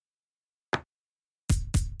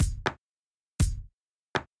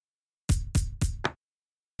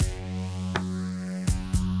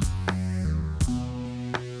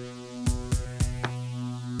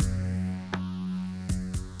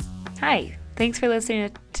Thanks for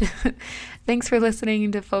listening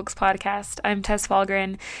to Folks Podcast. I'm Tess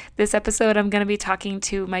Falgren. This episode, I'm going to be talking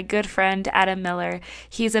to my good friend, Adam Miller.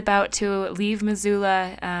 He's about to leave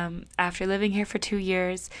Missoula after living here for 2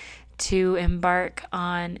 years to embark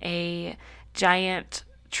on a giant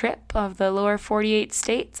trip of the lower 48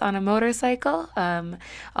 states on a motorcycle.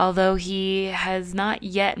 Although he has not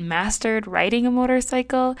yet mastered riding a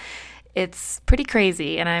motorcycle, it's pretty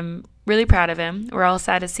crazy, and I'm really proud of him. We're all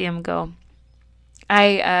sad to see him go.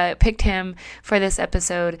 I picked him for this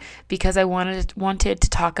episode because I wanted to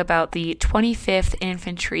talk about the 25th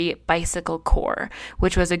Infantry Bicycle Corps,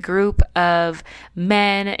 which was a group of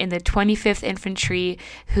men in the 25th Infantry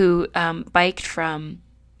who biked from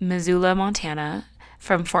Missoula, Montana,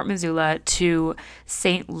 from Fort Missoula to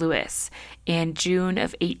St. Louis in June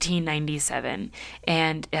of 1897.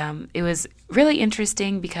 And it was really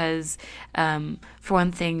interesting because, for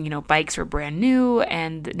one thing, bikes were brand new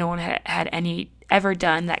and no one had ever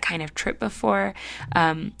done that kind of trip before.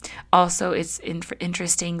 Also, it's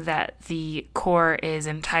interesting that the Corps is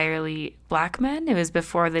entirely black men. It was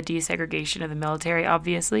before the desegregation of the military,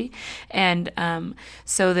 obviously. And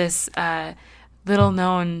so this little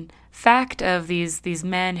known fact of these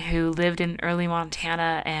men who lived in early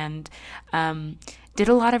Montana and did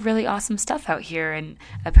a lot of really awesome stuff out here and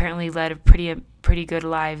apparently led pretty good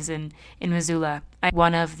lives in Missoula.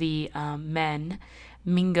 One of the men,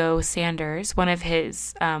 Mingo Sanders, one of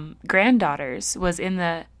his granddaughters, was in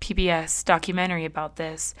the PBS documentary about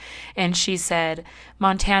this, and she said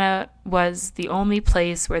Montana was the only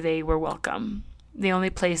place where they were welcome, the only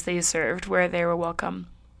place they served where they were welcome.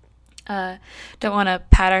 Don't want to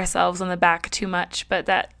pat ourselves on the back too much, but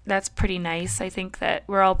that's pretty nice. I think that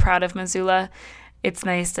we're all proud of Missoula. It's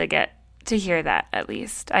nice to get to hear that, at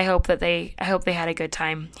least. I hope they had a good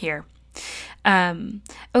time here.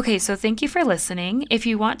 Okay, so thank you for listening. If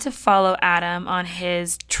you want to follow Adam on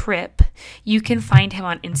his trip, you can find him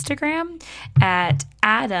on Instagram at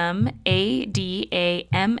Adam, ADAMMM.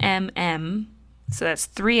 So that's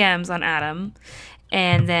 3 M's on Adam.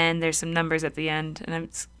 And then there's some numbers at the end. And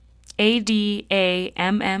it's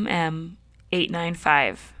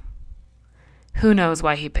ADAMMM895. Who knows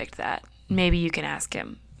why he picked that? Maybe you can ask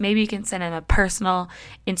him. Maybe you can send him a personal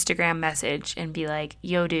Instagram message and be like,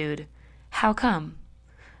 yo, dude, how come?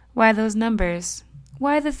 Why those numbers?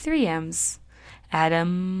 Why the 3 M's?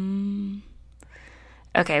 Adam.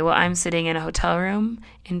 Okay, well, I'm sitting in a hotel room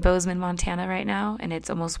in Bozeman, Montana right now, and it's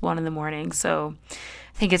almost 1 a.m, so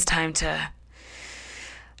I think it's time to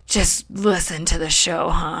just listen to the show,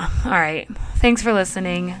 huh? All right. Thanks for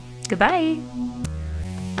listening. Goodbye.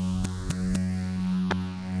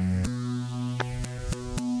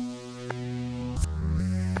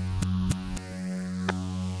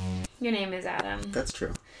 Your name is Adam. That's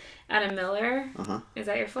true. Adam Miller? Uh-huh. Is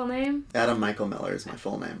that your full name? Adam Michael Miller is my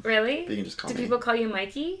full name. Really? But you can just call me. Do people call you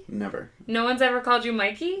Mikey? Never. No one's ever called you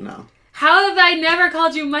Mikey? No. How have I never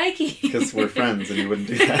called you Mikey? Because we're friends and you wouldn't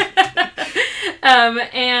do that.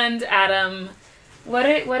 And Adam, what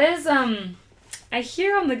is, I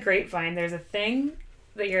hear on the grapevine there's a thing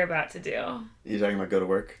that you're about to do. You talking about go to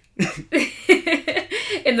work?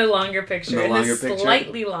 In the longer picture. In the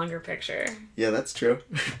slightly longer picture. Yeah, that's true.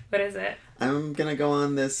 What is it? I'm going to go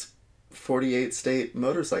on this 48-state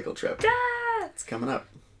motorcycle trip. Ah! It's coming up.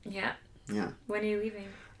 Yeah. Yeah. When are you leaving?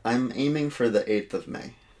 I'm aiming for the 8th of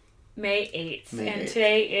May. May 8th. And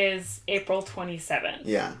today is April 27th.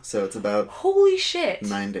 Yeah, so it's about... Holy shit.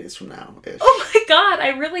 9 days from now-ish. Oh my god, I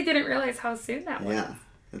really didn't realize how soon that was. Yeah,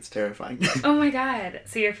 it's terrifying. Oh my god.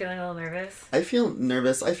 So you're feeling a little nervous? I feel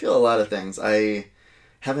nervous. I feel a lot of things. I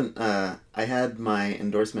had my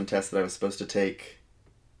endorsement test that I was supposed to take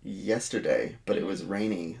yesterday, but it was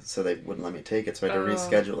rainy, so they wouldn't let me take it, so I had to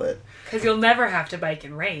reschedule it. Because you'll never have to bike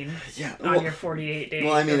in rain on your 48-day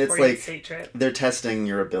well, I mean, it's like state trip. They're testing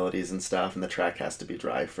your abilities and stuff, and the track has to be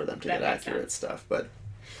dry for them to get accurate stuff. But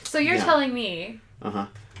so you're telling me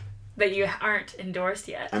that you aren't endorsed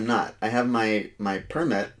yet? I'm not. I have my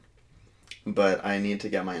permit, but I need to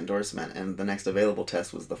get my endorsement, and the next available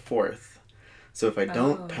test was the 4th. So if I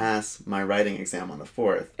don't pass my writing exam on the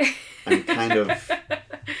 4th, I'm kind of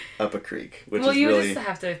up a creek, which is really... Well, you just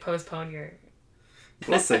have to postpone your...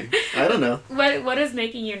 We'll see. I don't know. What is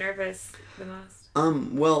making you nervous the most?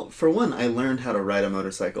 Well, for one, I learned how to ride a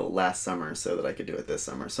motorcycle last summer so that I could do it this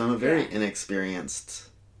summer. So I'm a very inexperienced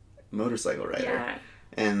motorcycle rider. Yeah.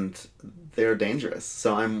 And they're dangerous.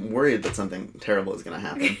 So I'm worried that something terrible is going to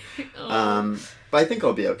happen. But I think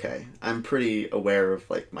I'll be okay. I'm pretty aware of,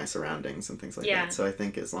 like, my surroundings and things like that. So I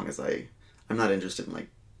think as long as I'm not interested in, like,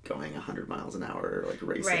 going 100 miles an hour or, like,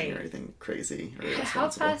 racing or anything crazy or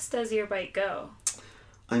irresponsible. How fast does your bike go?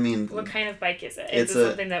 I mean... What kind of bike is it? Is it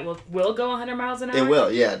something that will go 100 miles an hour? It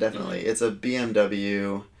will, yeah, definitely. Mm-hmm. It's a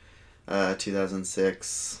BMW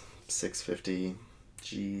 2006 650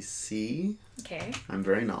 GC. Okay. I'm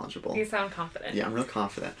very knowledgeable. You sound confident. Yeah, I'm real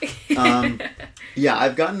confident. Yeah,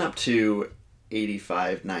 I've gotten up to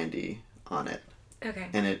 85, 90 on it. Okay.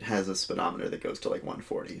 And it has a speedometer that goes to like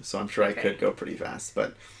 140. So I'm sure I could go pretty fast,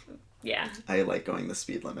 but yeah, I like going the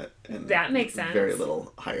speed limit. And that makes sense. Very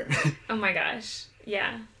little higher. Oh my gosh.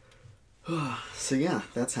 Yeah. So yeah,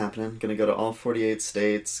 that's happening. Gonna go to all 48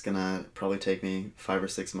 states. Gonna probably take me 5 or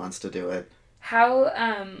 6 months to do it.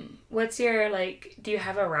 How, what's your, like, do you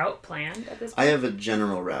have a route planned at this point? I have a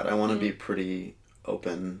general route. I want to be pretty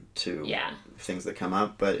open to things that come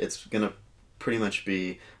up, but it's gonna pretty much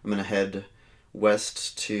be, I'm gonna head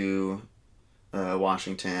west to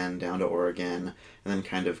Washington, down to Oregon, and then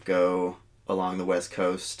kind of go along the West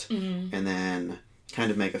Coast, and then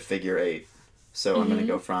kind of make a figure 8. So I'm going to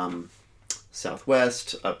go from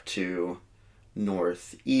southwest up to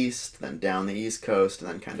northeast, then down the East Coast, and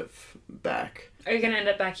then kind of back. Are you going to end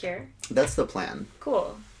up back here? That's the plan.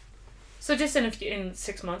 Cool. So just in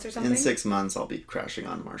 6 months or something? In 6 months, I'll be crashing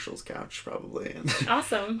on Marshall's couch, probably. And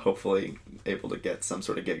awesome. Hopefully able to get some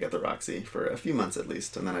sort of gig at the Roxy for a few months at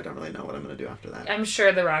least, and then I don't really know what I'm going to do after that. I'm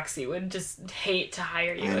sure the Roxy would just hate to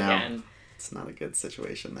hire you again. It's not a good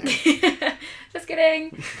situation there. Just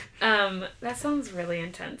kidding. That sounds really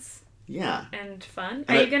intense. Yeah. And fun.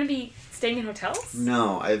 Are you going to be staying in hotels?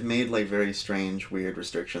 No, I've made like very strange, weird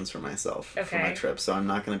restrictions for myself for my trip, so I'm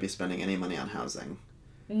not going to be spending any money on housing.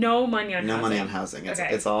 No money on housing? No money on housing.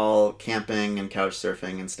 It's all camping and couch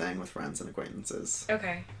surfing and staying with friends and acquaintances.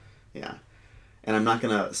 Okay. Yeah. And I'm not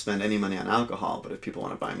going to spend any money on alcohol, but if people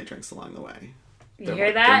want to buy me drinks along the way, you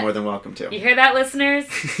hear that? They're more than welcome to. You hear that, listeners?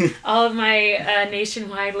 All of my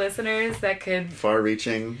nationwide listeners that could...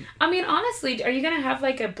 Far-reaching. I mean, honestly, are you going to have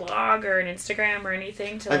like a blog or an Instagram or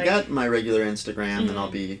anything to I've got my regular Instagram, and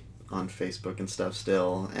I'll be on Facebook and stuff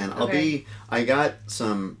still. And I got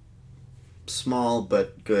some small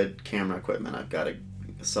but good camera equipment. I've got a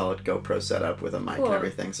solid GoPro setup with a mic and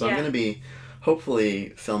everything. So I'm going to be hopefully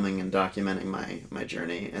filming and documenting my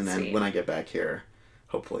journey. And then when I get back here,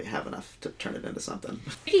 hopefully have enough to turn it into something.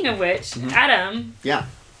 Speaking of which, Adam. Yeah.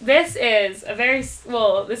 This is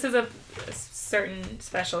this is a certain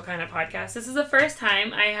special kind of podcast. This is the first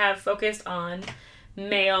time I have focused on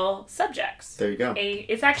male subjects. There you go.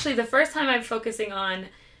 It's actually the first time I'm focusing on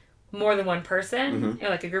more than one person,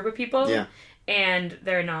 like a group of people. Yeah. And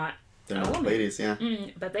they're not ladies, yeah.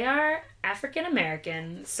 But they are African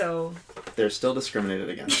American, so they're still discriminated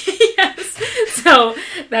against. Yes. So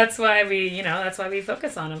that's why we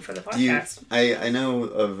focus on them for the podcast. I know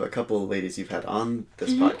of a couple of ladies you've had on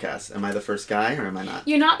this podcast. Am I the first guy or am I not?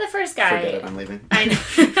 You're not the first guy. Forget it, I'm leaving. I know.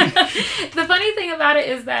 The funny thing about it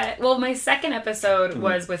is that, my second episode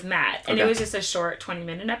was with Matt, and it was just a short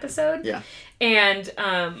 20-minute episode. Yeah. And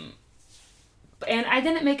I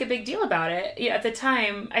didn't make a big deal about it. Yeah, at the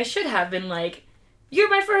time, I should have been like, "You're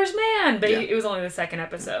my first man," but it was only the second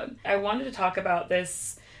episode. I wanted to talk about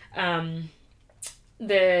this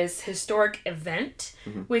this historic event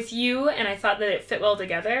with you, and I thought that it fit well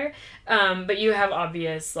together. But you have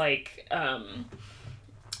obvious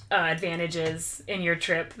advantages in your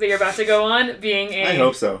trip that you're about to go on, being a... I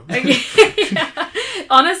hope so. Yeah.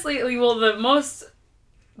 Honestly,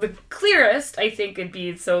 the clearest, I think, would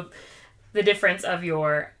be the difference of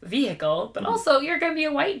your vehicle, but also you're going to be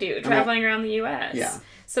a white dude traveling around the U.S. Yeah.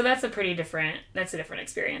 So that's a different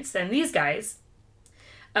experience than these guys.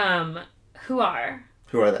 Who are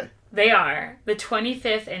they? They are the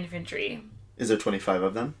 25th Infantry. Is there 25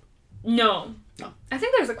 of them? No. I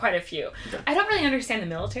think there's quite a few. Okay. I don't really understand the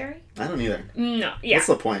military. I don't either. No. Yeah. What's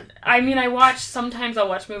the point? I mean, sometimes I'll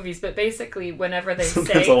watch movies, but basically whenever they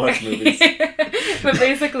sometimes I'll watch movies. But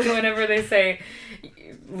basically whenever they say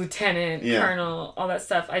lieutenant, colonel, all that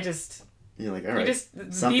stuff, you're like, all right, just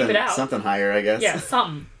beep it out. Something higher, I guess. Yeah,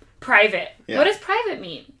 something. Private. Yeah. What does private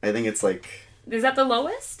mean? I think it's like... Is that the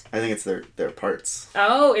lowest? I think it's their parts.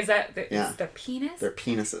 Oh, is that is their penis? Their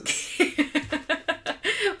penises.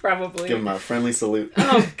 Probably. Give them a friendly salute.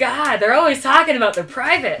 Oh, God. They're always talking about their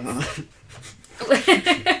privates.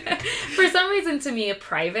 For some reason, to me, a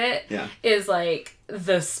private is like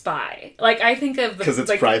the spy. Like, I think of... Because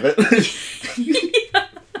it's private? Yeah.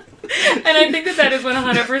 And I think that is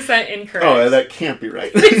 100% incorrect. Oh, that can't be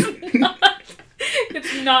right.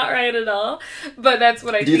 It's not right at all. But that's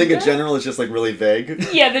what I think. Do you think a general is just like really vague?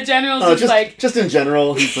 Yeah, the general's just in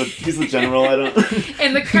general. He's the general. I don't.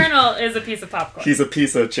 And the colonel is a piece of popcorn. He's a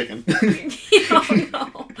piece of chicken. Oh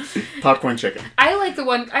no. Popcorn chicken. I like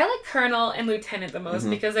colonel and lieutenant the most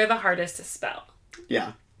because they're the hardest to spell.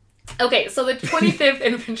 Yeah. Okay, so the 25th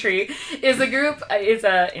Infantry is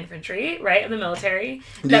a infantry, right, in the military.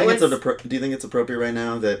 Do you think it's appropriate right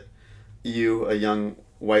now that you, a young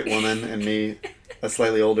white woman, and me, a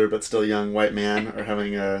slightly older but still young white man, are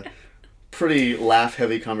having a pretty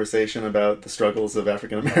laugh-heavy conversation about the struggles of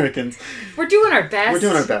African Americans? We're doing our best. We're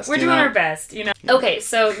doing our best, you know? Yeah. Okay,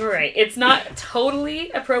 so you're right. It's not totally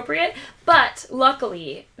appropriate, but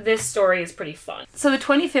luckily, this story is pretty fun. So the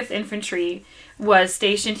 25th Infantry was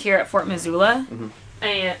stationed here at Fort Missoula. Mm-hmm.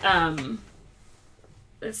 And,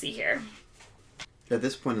 let's see here. At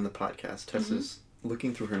this point in the podcast, Tessa's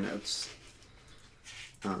looking through her notes,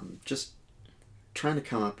 just trying to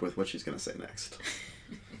come up with what she's going to say next.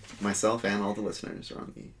 Myself and all the listeners are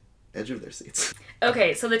on the edge of their seats.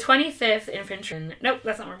 Okay, so the 25th Infantry... Nope,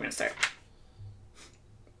 that's not where we're going to start.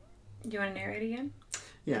 Do you want to narrate again?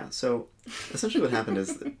 Yeah, so essentially what happened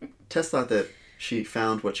is that Tess thought that she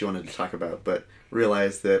found what she wanted to talk about, but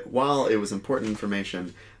realized that while it was important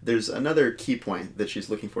information, there's another key point that she's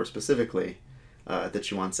looking for specifically that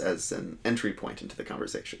she wants as an entry point into the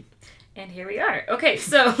conversation. And here we are. Okay,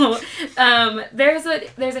 so there's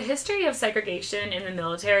a history of segregation in the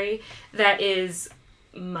military that is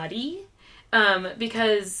muddy,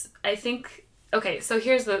 because I think... Okay, so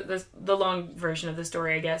here's the long version of the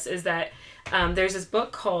story, I guess, is that there's this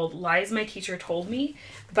book called Lies My Teacher Told Me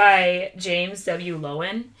by James W.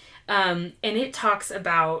 Lowen, and it talks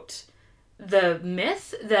about the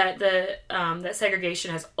myth that that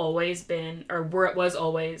segregation has always been, or was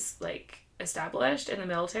always, like, established in the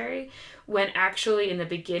military, when actually in the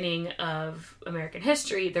beginning of American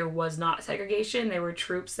history there was not segregation. There were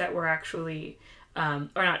troops that were actually, or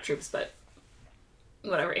not troops, but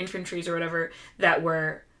whatever, infantries or whatever, that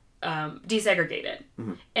were desegregated.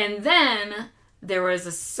 Mm-hmm. And then there was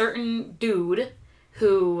a certain dude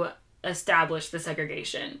who established the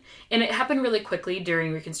segregation. And it happened really quickly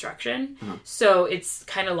during Reconstruction. Mm-hmm. So it's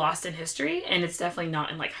kind of lost in history, and it's definitely not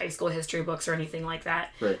in, like, high school history books or anything like that.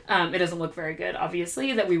 Right. It doesn't look very good,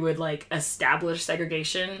 obviously, that we would, like, establish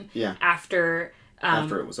segregation Yeah. after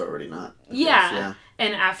it was already not. Yeah.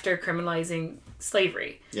 And after criminalizing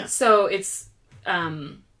slavery. Yeah. So it's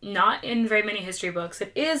not in very many history books.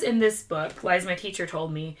 It is in this book, Lies My Teacher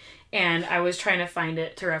Told Me, and I was trying to find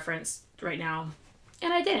it to reference right now,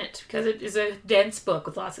 and I didn't, because it is a dense book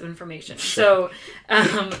with lots of information. So,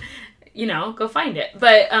 go find it.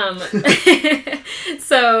 But,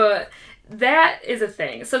 so that is a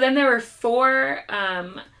thing. So then there were four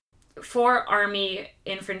Army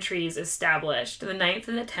infantries established. The 9th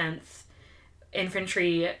and the 10th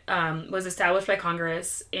Infantry was established by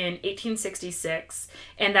Congress in 1866,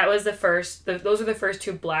 and that was those are the first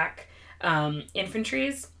two black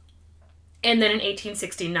infantries. And then in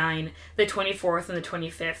 1869, the 24th and the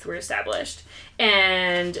 25th were established.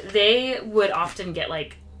 And they would often get,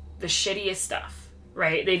 like, the shittiest stuff,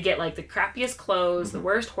 right? They'd get, like, the crappiest clothes, the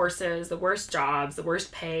worst horses, the worst jobs, the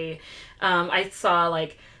worst pay. I saw,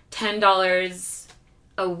 like, $10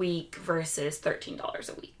 a week versus $13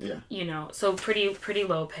 a week. Yeah. So pretty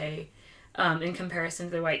low pay in comparison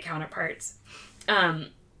to their white counterparts.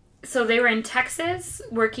 So they were in Texas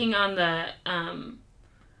working on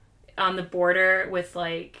the border with,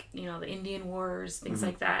 like, the Indian Wars, things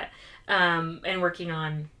like that, and working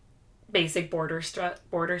on basic border stuff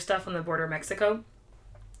on the border of Mexico.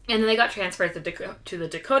 And then they got transferred to the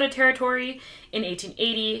Dakota Territory in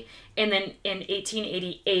 1880, and then in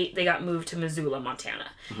 1888 they got moved to Missoula, Montana.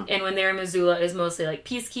 Uh-huh. And when they were in Missoula, it was mostly, like,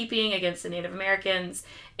 peacekeeping against the Native Americans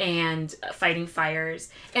and fighting fires.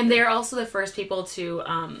 And they're also the first people to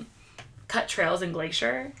cut trails in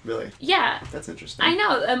Glacier. Really? Yeah. That's interesting. I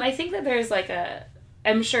know. I think that there's, like,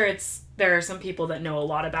 I'm sure there are some people that know a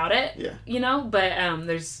lot about it. Yeah.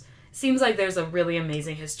 But seems like there's a really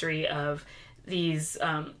amazing history of these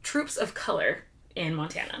troops of color in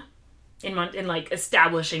Montana, in like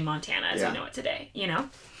establishing Montana as we know it today.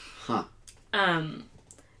 Huh.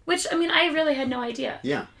 Which, I really had no idea.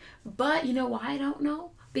 Yeah. But you know why I don't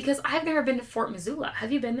know? Because I've never been to Fort Missoula.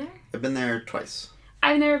 Have you been there? I've been there twice.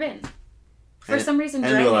 I've never been. For some reason, I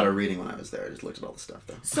didn't do a lot of reading when I was there. I just looked at all the stuff,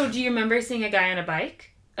 though. So do you remember seeing a guy on a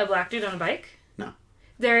bike? A black dude on a bike? No.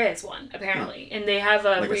 There is one, apparently. And they have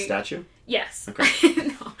a... Like a statue? Yes. Okay.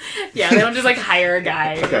 No. Yeah, they don't just, like, hire a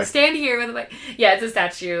guy. Okay. Stand here with a bike. Yeah, it's a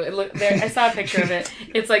statue. I saw a picture of it.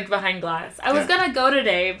 It's, like, behind glass. I was gonna go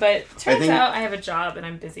today, but turns out I have a job and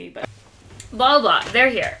I'm busy. But blah, blah, blah. They're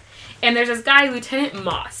here. And there's this guy, Lieutenant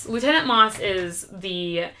Moss. Lieutenant Moss is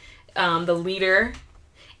the leader,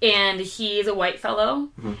 and he's a white fellow,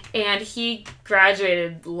 and he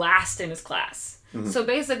graduated last in his class. Mm-hmm. So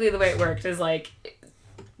basically the way it worked is, like,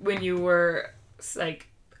 when you were, like,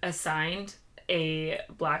 assigned a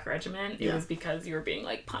black regiment, it was because you were being,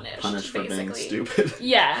 like, punished basically. For being stupid.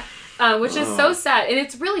 Yeah. Which is so sad. And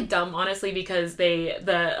it's really dumb, honestly, because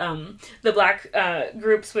the black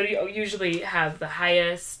groups would usually have the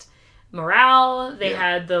highest morale. They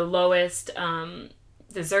had the lowest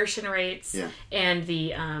desertion rates. Yeah. And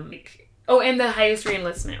the and the highest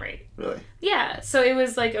reenlistment rate. Really? Yeah. So it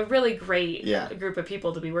was, like, a really great group of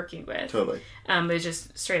people to be working with. Totally. It was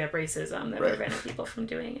just straight up racism that prevented people from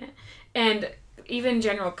doing it. And even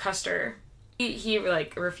General Custer, he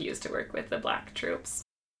like, refused to work with the black troops.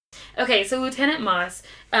 Okay, so Lieutenant Moss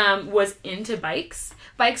was into bikes.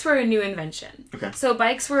 Bikes were a new invention. Okay. So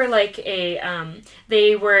bikes were like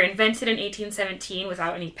they were invented in 1817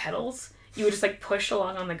 without any pedals. You would just, like, push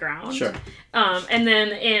along on the ground. Sure. And then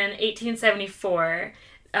in 1874,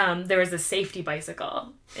 there was a safety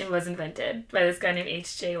bicycle. It was invented by this guy named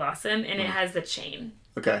H.J. Lawson, and it has the chain.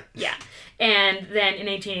 Okay. Yeah. And then in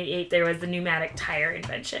 1888, there was the pneumatic tire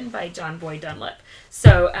invention by John Boyd Dunlop.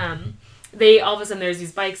 So all of a sudden, there's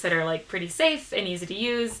these bikes that are, like, pretty safe and easy to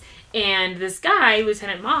use. And this guy,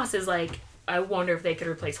 Lieutenant Moss, is like, I wonder if they could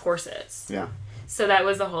replace horses. Yeah. So that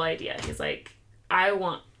was the whole idea. He's like, I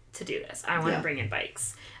want to do this. I want to bring in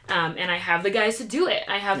bikes. And I have the guys to do it.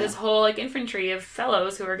 I have this whole, like, infantry of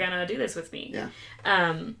fellows who are going to do this with me. Yeah.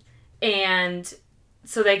 And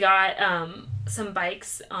so they got some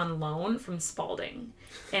bikes on loan from Spalding.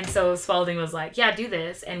 And so Spalding was like, yeah, do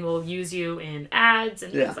this, and we'll use you in ads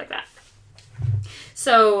and things like that.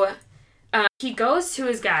 So he goes to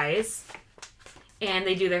his guys, and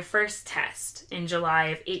they do their first test in July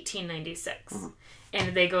of 1896. Uh-huh.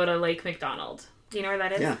 And they go to Lake McDonald. Do you know where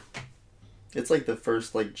that is? Yeah. It's like the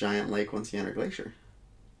first, like, giant lake once you enter Glacier.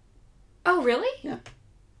 Oh, really? Yeah.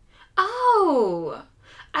 Oh!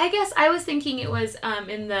 I guess I was thinking it was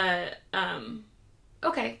in the...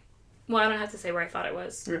 okay. Well, I don't have to say where I thought it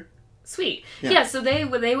was. Sure. Sweet. Yeah, so they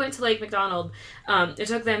went to Lake McDonald. It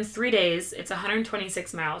took them 3 days. It's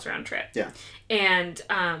 126 miles round trip. Yeah. And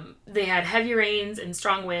they had heavy rains and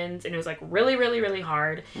strong winds, and it was, like, really, really, really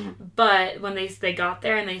hard. Mm-hmm. But when they got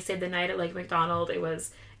there and they stayed the night at Lake McDonald, it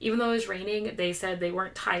was, even though it was raining, they said they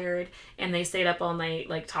weren't tired, and they stayed up all night,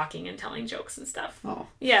 like, talking and telling jokes and stuff. Oh.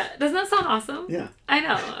 Yeah. Doesn't that sound awesome? Yeah. I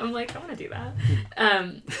know. I'm like, I want to do that.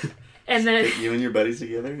 And then get you and your buddies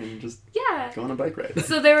together and just go on a bike ride.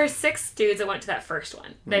 So there were 6 dudes that went to that first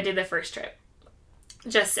one. That did the first trip.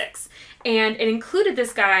 Just 6. And it included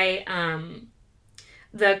this guy,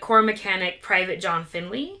 the Corps mechanic, Private John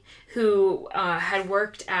Finley, who had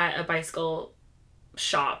worked at a bicycle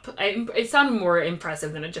shop. It sounded more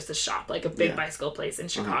impressive than just a shop, like a big bicycle place in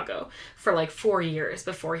Chicago, for like 4 years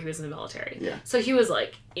before he was in the military. Yeah. So he was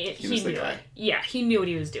like, he knew it. Yeah, he knew what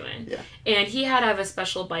he was doing. Yeah. And he had to have a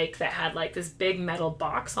special bike that had like this big metal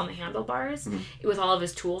box on the handlebars with all of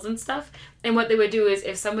his tools and stuff. And what they would do is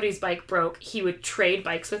if somebody's bike broke, he would trade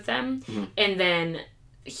bikes with them, and then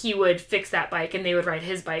he would fix that bike, and they would ride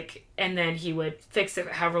his bike, and then he would fix it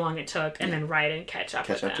however long it took, and then ride and catch up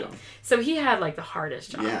with them. So he had like the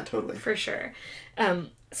hardest job. Yeah, totally. For sure.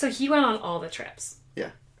 So he went on all the trips.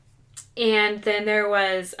 Yeah. And then there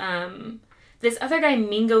was this other guy,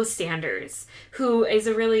 Mingo Sanders, who is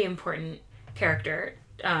a really important character,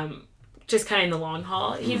 just kind of in the long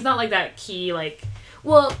haul. He's not like that key, like,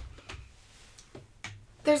 well,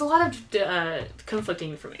 there's a lot of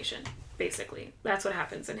conflicting information. Basically, that's what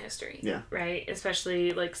happens in history. Yeah. Right?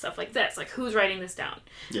 Especially like stuff like this. Like, who's writing this down?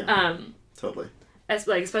 Yeah. Totally.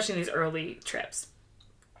 Especially in these early trips.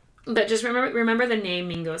 But just remember the name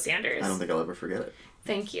Mingo Sanders. I don't think I'll ever forget it.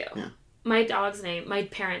 Thank you. Yeah. My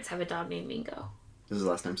parents have a dog named Mingo. Is his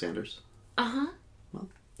last name Sanders? Uh-huh. Well.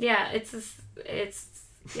 Yeah, it's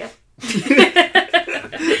yep.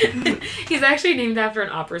 He's actually named after an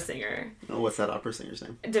opera singer. Oh, what's that opera singer's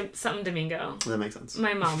name? Something Domingo. That makes sense.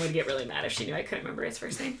 My mom would get really mad if she knew I couldn't remember his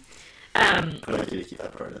first name. I'd like you to keep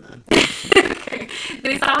that part in that. Okay.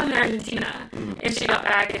 They saw him in Argentina, and she got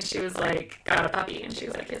back and she was like, got a puppy, and she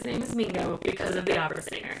was like, his name is Mingo because of the opera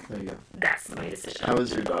singer. There you go. That's my decision. How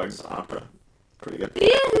was your dog's opera? Pretty good.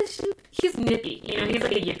 Yeah, he's nippy. You know, he's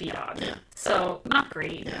like a yippy dog. Yeah. So, not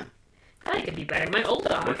great. Yeah. I think it'd be better. My old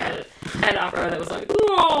dog had opera that was like,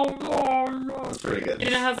 oh. That's pretty good.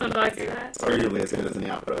 You know how some dogs do that? It's arguably as good as any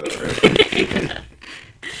opera.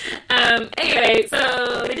 Anyway,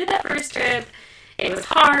 so they did that first trip. It was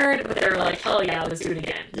hard, but they were like, hell yeah, let's do it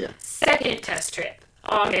again. Yeah. Second test trip,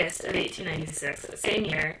 August of 1896, the same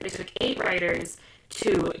year, they took 8 riders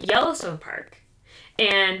to Yellowstone Park.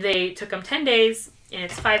 And they took them 10 days, and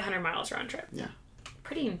it's 500 miles round trip. Yeah.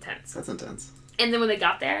 Pretty intense. That's intense. And then when they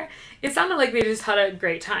got there, it sounded like they just had a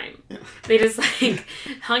great time. Yeah. They just, like,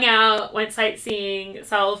 hung out, went sightseeing,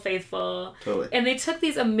 saw Old Faithful. Totally. And they took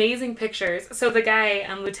these amazing pictures. So the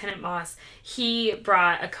guy, Lieutenant Moss, he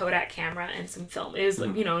brought a Kodak camera and some film. It was, a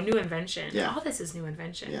new invention. Yeah. All this is new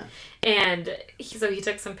invention. Yeah. And he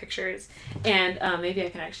took some pictures, and maybe I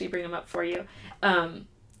can actually bring them up for you,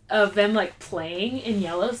 of them, like, playing in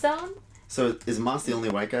Yellowstone. So is Moss the only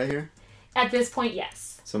white guy here? At this point,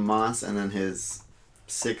 yes. So Moss and then his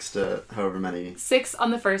 6 to however many. 6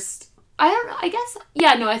 on the first. I don't know. I guess.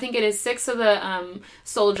 Yeah. No. I think it is 6 of the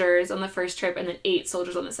soldiers on the first trip, and then 8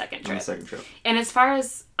 soldiers on the second trip. On the second trip. And as far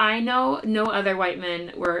as I know, no other white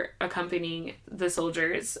men were accompanying the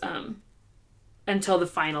soldiers until the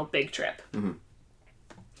final big trip. Mm-hmm.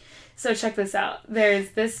 So check this out.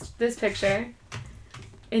 There's this picture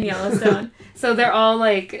in Yellowstone. So they're all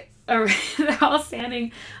like. They're all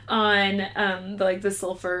standing on the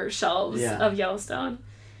sulfur shelves of Yellowstone,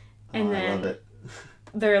 and then I love it.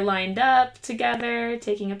 They're lined up together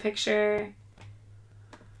taking a picture.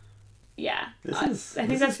 Yeah, I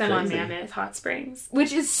think that's them on Mammoth Hot Springs,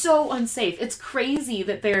 which is so unsafe. It's crazy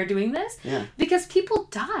that they're doing this. Yeah, because people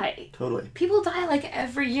die. Totally, people die like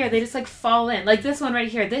every year. They just like fall in. Like this one right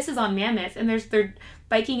here. This is on Mammoth, and they're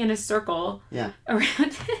biking in a circle. Yeah,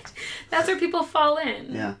 around it. That's where people fall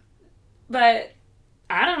in. Yeah. But,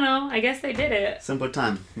 I don't know. I guess they did it. Simpler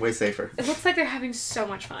time. Way safer. It looks like they're having so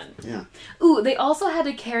much fun. Yeah. Ooh, they also had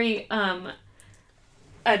to carry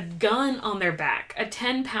a gun on their back. A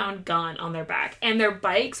 10-pound gun on their back. And their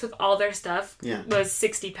bikes with all their stuff was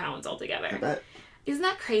 60 pounds altogether. I bet. Isn't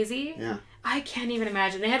that crazy? Yeah. I can't even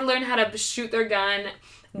imagine. They had to learn how to shoot their gun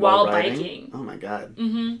while biking. Oh my god.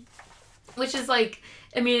 Mm-hmm. Which is like...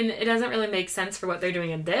 I mean, it doesn't really make sense for what they're doing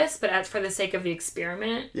in this, but as for the sake of the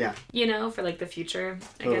experiment, for like the future,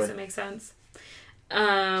 totally. I guess it makes sense.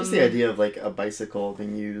 Just the idea of like a bicycle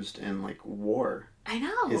being used in like war. I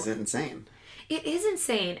know. Is insane. It is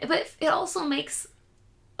insane, but it also makes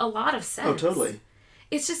a lot of sense. Oh, totally.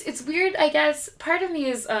 It's weird, I guess. Part of me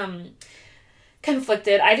is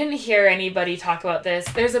conflicted. I didn't hear anybody talk about this.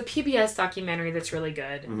 There's a PBS documentary that's really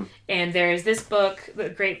good, and there's this book, The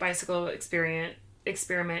Great Bicycle Experiment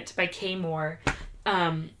by Kay Moore,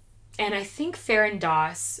 and I think Farron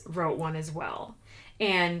Doss wrote one as well.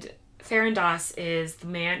 And Farron Doss is the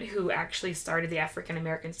man who actually started the African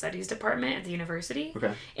American Studies department at the university.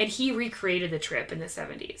 Okay. And he recreated the trip in the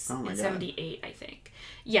 70s. Oh my in God. 78, I think.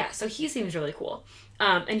 Yeah, so he seems really cool.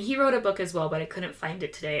 And he wrote a book as well, but I couldn't find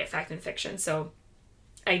it today at Fact and Fiction, so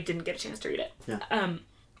I didn't get a chance to read it. Yeah.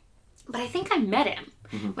 But I think I met him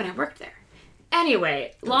when I worked there.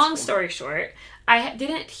 Anyway, long story short, I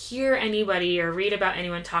didn't hear anybody or read about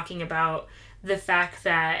anyone talking about the fact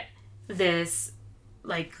that this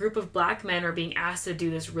like group of black men are being asked to do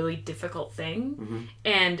this really difficult thing.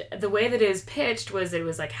 And the way that it is pitched was it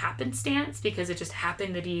was like happenstance because it just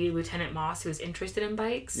happened to be Lieutenant Moss who was interested in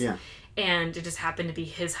bikes. Yeah. And it just happened to be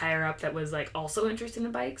his higher up that was like also interested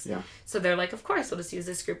in bikes. Yeah. So they're like, of course, we'll just use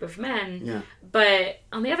this group of men. Yeah. But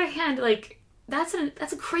on the other hand, like that's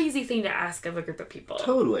a crazy thing to ask of a group of people.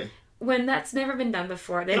 Totally. When that's never been done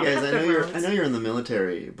before. They hey don't guys, have good roads. I know you're in the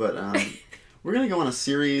military, but we're going to go on a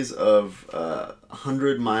series of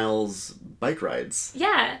 100 miles bike rides.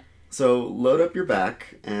 Yeah. So load up your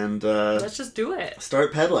back and... let's just do it.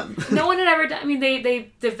 Start pedaling. No one had ever done... I mean,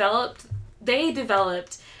 they developed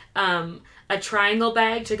a triangle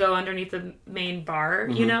bag to go underneath the main bar,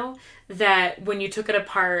 you know? That when you took it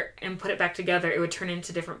apart and put it back together, it would turn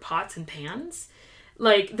into different pots and pans.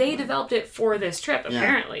 Like, they developed it for this trip,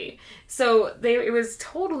 apparently. Yeah. So it was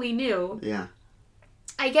totally new. Yeah.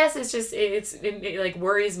 I guess it's just, it like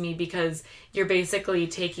worries me because you're basically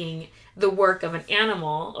taking the work of an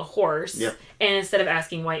animal, a horse, and instead of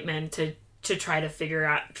asking white men to try to figure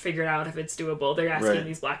it out if it's doable, they're asking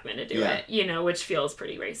these black men to do it, you know, which feels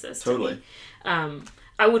pretty racist Totally. to me.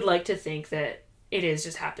 I would like to think that it is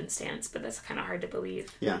just happenstance, but that's kind of hard to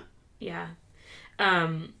believe. Yeah. Yeah.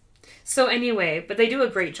 So anyway, but they do a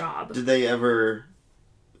great job. Did they ever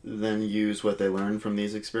then use what they learned from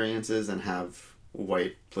these experiences and have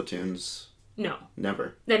white platoons? No.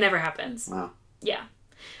 Never. That never happens. Wow. Yeah.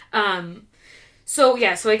 So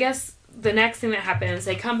I guess the next thing that happens,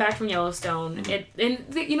 they come back from Yellowstone,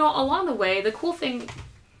 along the way, the cool thing,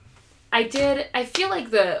 I feel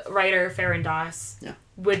like the writer Farron Doss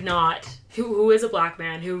would not, who is a black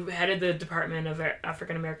man, who headed the Department of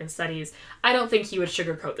African American Studies, I don't think he would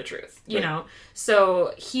sugarcoat the truth, you know?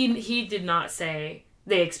 So he did not say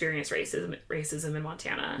they experienced racism in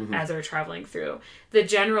Montana as they were traveling through. The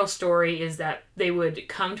general story is that they would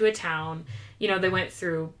come to a town, you know, they went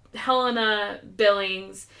through Helena,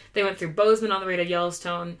 Billings. They went through Bozeman on the way to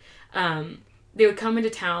Yellowstone. They would come into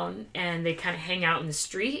town and they kind of hang out in the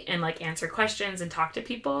street and like answer questions and talk to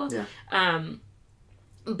people. Yeah.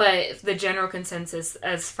 But the general consensus,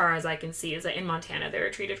 as far as I can see, is that in Montana they were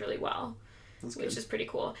treated really well. Which is pretty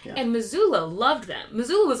cool. Yeah. And Missoula loved them.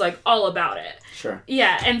 Missoula was like all about it. Sure.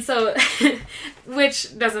 Yeah, and so,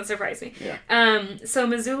 which doesn't surprise me. Yeah. So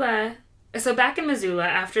back in Missoula,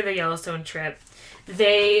 after the Yellowstone trip,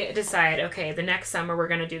 they decide, okay, the next summer we're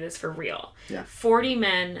going to do this for real. Yeah. 40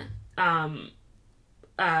 men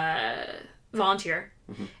volunteer.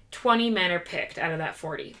 Mm-hmm. 20 men are picked out of that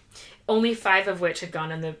 40. Only 5 of which had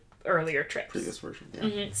gone on the earlier trips. Previous version, yeah.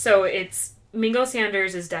 Mm-hmm. So it's Mingo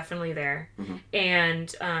Sanders is definitely there, mm-hmm.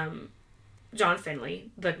 and John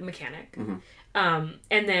Finley, the mechanic, mm-hmm.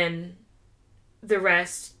 And then the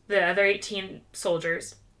rest, the other 18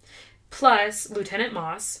 soldiers, plus Lieutenant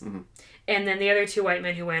Moss, mm-hmm. and then the other 2 white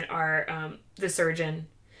men who went are the surgeon,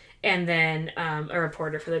 and then a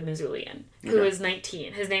reporter for the Missoulian, who was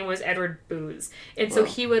 19. His name was Edward Booz, and so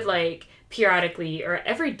he would like periodically or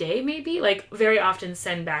every day maybe like very often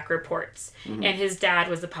send back reports, mm-hmm. and his dad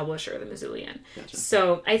was the publisher of the Missoulian. Gotcha.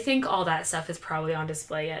 So I think all that stuff is probably on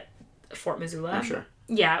display at Fort Missoula. I'm sure.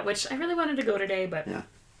 Yeah, which I really wanted to go today, but yeah.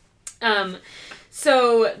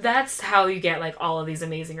 So that's how you get like all of these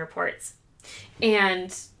amazing reports.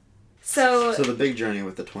 And so the big journey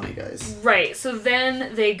with the 20 guys. Right. So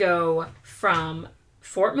then they go from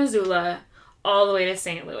Fort Missoula all the way to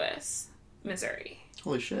St. Louis, Missouri.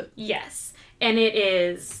 Holy shit. Yes. And it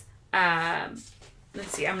is, let's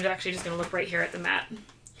see, I'm actually just going to look right here at the map.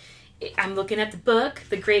 I'm looking at the book,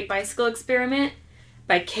 The Great Bicycle Experiment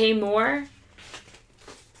by Kay Moore.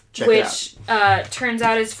 Check which turns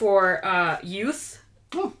out is for youth.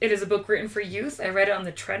 Oh. It is a book written for youth. I read it on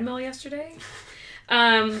the treadmill yesterday.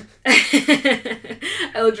 I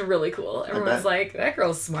looked really cool. Everyone's like, that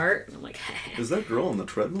girl's smart. And I'm like, is that girl on the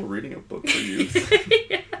treadmill reading a book for youth?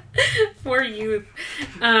 Yeah, for youth.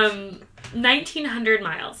 1,900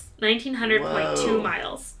 miles. 1,900.2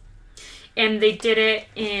 miles. And they did it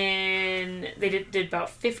they did about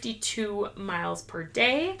 52 miles per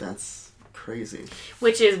day. That's crazy.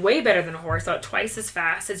 Which is way better than a horse. About twice as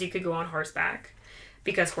fast as you could go on horseback.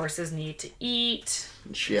 Because horses need to eat,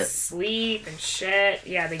 and shit, sleep, and shit.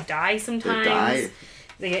 Yeah, they die sometimes.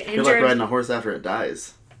 They get injured. You're like riding a horse after it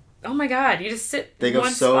dies. Oh my god, you just sit They go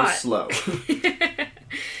so slow.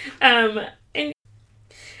 And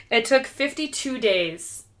it took 52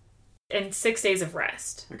 days and 6 days of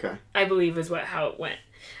rest. Okay. I believe is how it went.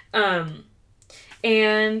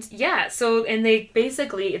 And yeah, and they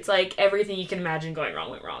basically, it's like everything you can imagine going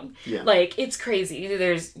wrong went wrong. Yeah. Like, it's crazy.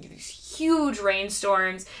 There's huge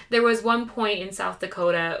rainstorms. There was one point in South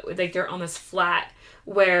Dakota, like they're on this flat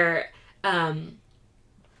where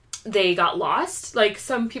they got lost. Like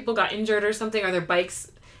some people got injured or something, or their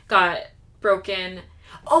bikes got broken.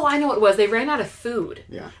 Oh, I know what it was. They ran out of food.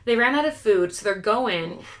 Yeah. They ran out of food, so they're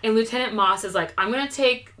going, and Lieutenant Moss is like, I'm going to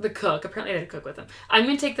take the cook. Apparently they had a cook with them. I'm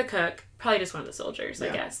going to take the cook, probably just one of the soldiers, I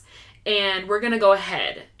guess. And we're going to go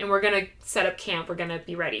ahead, and we're going to set up camp. We're going to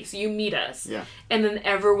be ready. So you meet us. Yeah. And then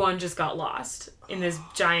everyone just got lost in this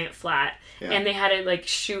giant flat. Yeah. And they had to, like,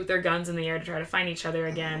 shoot their guns in the air to try to find each other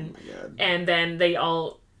again. Oh, my God. And then they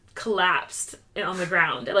all collapsed on the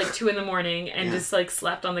ground at like 2 a.m. and just like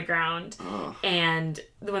slept on the ground. Oh. And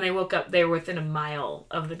when they woke up, they were within a mile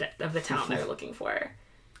of the town they were looking for.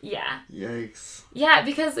 Yeah. Yikes. Yeah,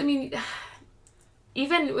 because I mean,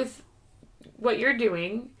 even with what you're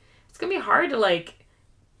doing, it's gonna be hard to like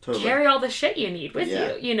carry all the shit you need with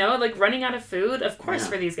you. You know, like running out of food. Of course,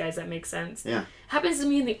 for these guys that makes sense. Yeah. Happens to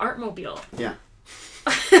me in the Artmobile. Yeah.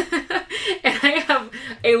 And I have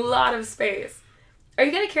a lot of space. Are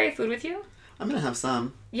you going to carry food with you? I'm going to have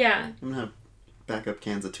some. Yeah. I'm going to have backup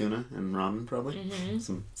cans of tuna and ramen, probably. Mm-hmm.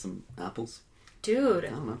 Some apples. Dude. I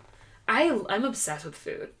don't know. I'm obsessed with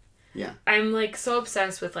food. Yeah. I'm, like, so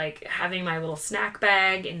obsessed with, like, having my little snack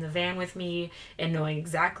bag in the van with me and knowing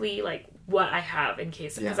exactly, like, what I have in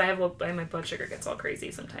case... Because my blood sugar gets all crazy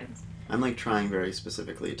sometimes. I'm, like, trying very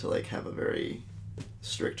specifically to, like, have a very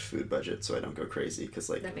strict food budget so I don't go crazy, because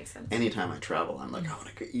like that makes sense. Anytime I travel I'm like I want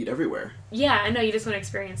to eat everywhere. Yeah, I know, you just want to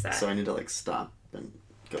experience that. So I need to like stop and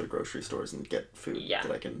go to grocery stores and get food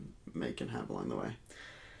that I can make and have along the way.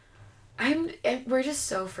 We're just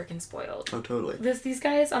so freaking spoiled. Oh, totally. These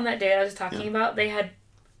guys on that day I was talking about, they had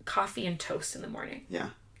coffee and toast in the morning. Yeah.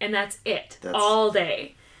 And that's it. All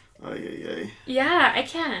day. Oh, yeah. Yeah, I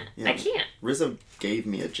can't. Yeah. I can't. Rizzo gave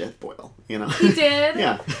me a Jetboil, you know? He did?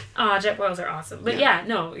 Yeah. Aw, Jetboils are awesome. But yeah,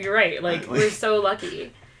 no, you're right. Like, we're so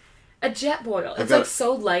lucky. A Jetboil. It's like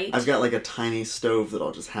so light. I've got like a tiny stove that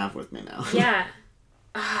I'll just have with me now. Yeah.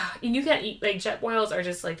 And you can eat, like, Jetboils are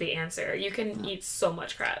just like the answer. You can eat so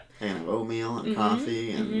much crap. I can have oatmeal and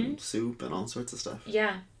coffee and soup and all sorts of stuff.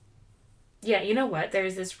 Yeah. Yeah, you know what?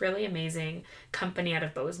 There's this really amazing company out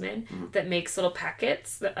of Bozeman that makes little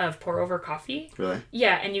packets of pour-over coffee. Really?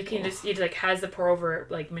 Yeah, and you can just, it like has the pour-over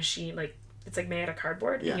like machine, like it's like made out of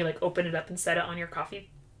cardboard. Yeah. And you like open it up and set it on your coffee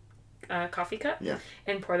cup. Yeah.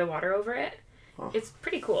 And pour the water over it. Oh. It's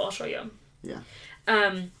pretty cool. I'll show you. Yeah.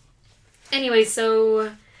 Anyway,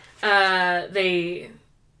 so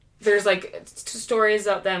there's like stories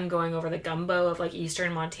about them going over the gumbo of like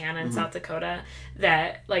eastern Montana and South Dakota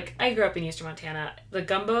that, like, I grew up in eastern Montana. The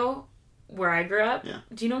gumbo where I grew up,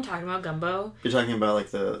 do you know what I'm talking about, gumbo? You're talking about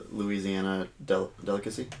like the Louisiana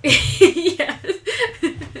delicacy? Yes.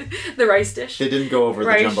 The rice dish. They didn't go over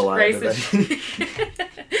the jambalaya, did they?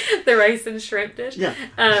 The rice and shrimp dish. Yeah.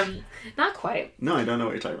 Not quite. No, I don't know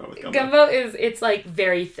what you're talking about with gumbo. Gumbo it's like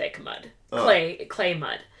very thick mud. Clay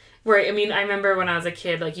mud. Where, I mean, I remember when I was a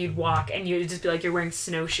kid, like, you'd walk and you'd just be like, you're wearing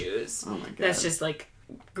snowshoes. Oh my God. That's just like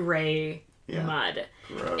gray mud.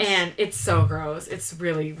 Gross. And it's so gross. It's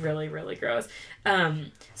really, really, really gross.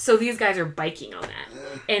 So these guys are biking on that.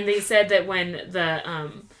 And they said that when the,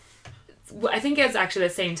 I think it was actually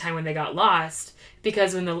the same time when they got lost,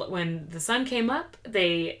 because when the sun came up,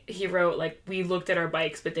 he wrote, like, we looked at our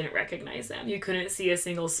bikes but didn't recognize them. You couldn't see a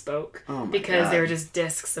single spoke because they were just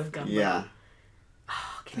discs of gumbo. Yeah.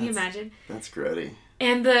 Oh, can you imagine? That's grody.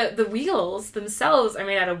 And the wheels themselves are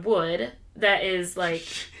made out of wood that is like...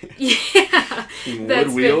 Yeah.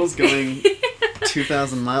 Wood wheels going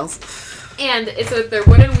 2,000 miles? And so they're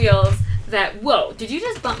wooden wheels that... Whoa, did you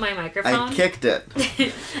just bump my microphone? I kicked it.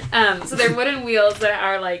 So they're wooden wheels that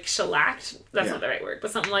are like shellacked. That's not the right word,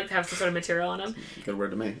 but something like to have some sort of material on them. Good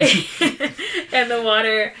word to me. And the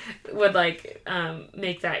water would like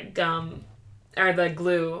make that gum... or the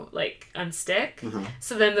glue, like, unstick.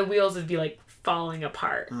 So then the wheels would be, like, falling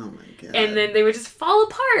apart. Oh, my God. And then they would just fall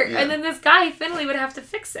apart. Yeah. And then this guy, Finley, would have to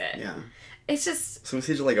fix it. Yeah. It's just... So is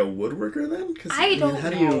he just, like, a woodworker, then? I don't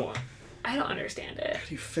know. I don't understand it. How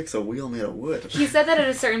do you fix a wheel made of wood? He said that at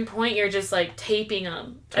a certain point, you're just, like, taping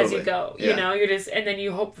them as you go. You know? You're just... And then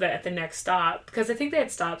you hope that at the next stop... Because I think they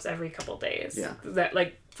had stops every couple days. Yeah. That,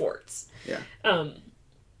 like, forts. Yeah.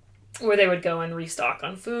 Where they would go and restock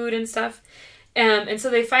on food and stuff. And so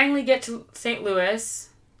they finally get to St. Louis,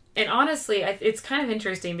 and honestly, it's kind of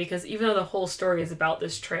interesting because even though the whole story is about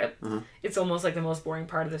this trip, it's almost like the most boring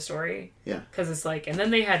part of the story. Yeah. Because it's like, and then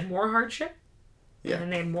they had more hardship. Yeah. And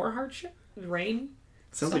then they had more hardship. Rain.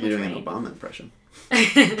 Sounds like you're doing an Obama impression.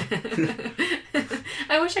 I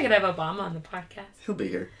wish I could have Obama on the podcast. He'll be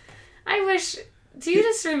here. I wish... Do you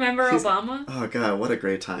just remember Obama? Oh, God, what a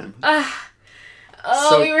great time.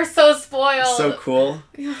 We were so spoiled. So cool.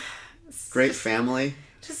 Great family.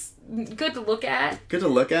 Just good to look at. Good to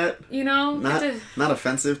look at. You know? Not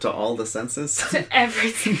offensive to all the senses. To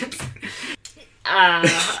every sense.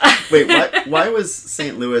 Wait, why was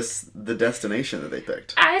St. Louis the destination that they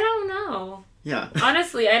picked? I don't know. Yeah.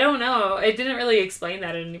 Honestly, I don't know. It didn't really explain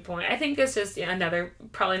that at any point. I think it's just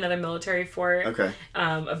probably another military fort. Okay.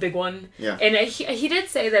 A big one. Yeah. And he did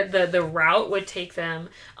say that the route would take them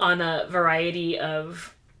on a variety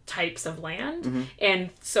of types of land, and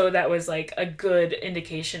so that was like a good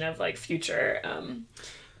indication of like future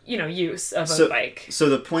use of a bike. So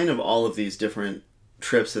the point of all of these different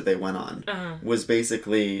trips that they went on was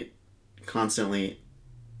basically constantly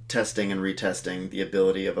testing and retesting the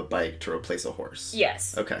ability of a bike to replace a horse.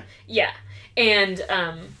 Yes. Okay. Yeah. And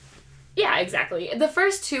yeah, exactly. The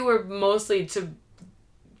first two were mostly to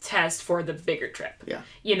test for the bigger trip. Yeah.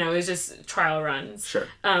 You know, it was just trial runs. Sure.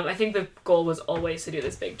 I think the goal was always to do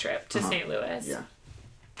this big trip to St. Louis. Yeah.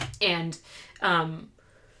 And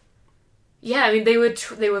yeah, I mean they would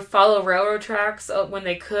follow railroad tracks when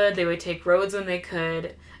they could. They would take roads when they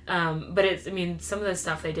could. But some of the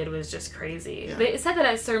stuff they did was just crazy. Yeah. They said that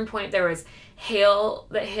at a certain point there was hail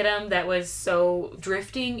that hit them that was so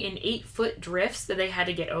drifting in 8-foot drifts that they had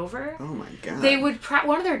to get over. Oh my God. They would,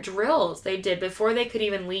 one of their drills they did before they could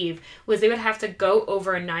even leave was they would have to go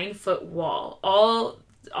over a 9-foot wall. All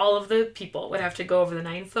of the people would have to go over the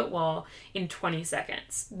 9-foot wall in 20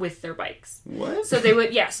 seconds with their bikes. What? So they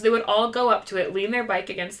would all go up to it, lean their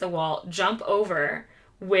bike against the wall, jump over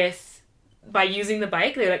by using the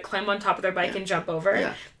bike. They would like climb on top of their bike and jump over.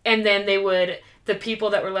 Yeah. And then the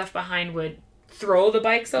people that were left behind would throw the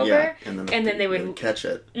bikes over, and then they would catch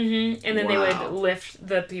it. Mm-hmm, and then they would lift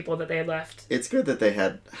the people that they had left. It's good that they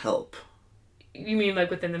had help. You mean, like,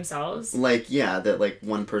 within themselves? Like, yeah, that, like,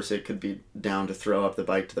 one person could be down to throw up the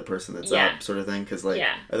bike to the person that's up, sort of thing. Because, like,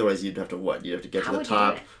 otherwise you'd have to, You'd have to get to the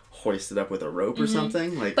top, hoist it up with a rope or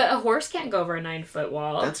something? Like, but a horse can't go over a 9-foot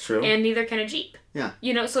wall. That's true. And neither can a Jeep. Yeah.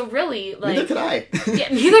 You know, so really, like... Neither could I.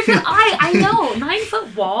 Yeah, neither could I. I know.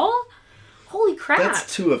 9-foot wall? Holy crap.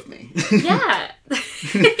 That's 2 of me. Yeah.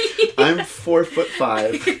 I'm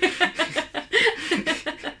 4'5".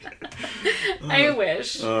 I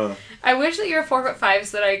wish. I wish that you're 4'5"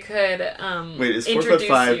 so that I could wait, is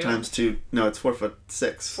 4'5" times 2? No, it's 4'6".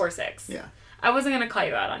 4'6". Yeah. I wasn't gonna call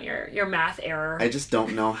you out on your math error. I just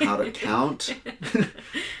don't know how to count.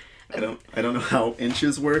 I don't know how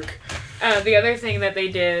inches work. The other thing that they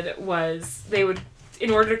did was they would,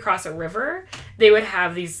 in order to cross a river, they would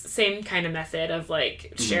have these same kind of method of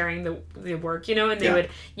like sharing the work, you know, and they would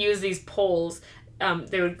use these poles.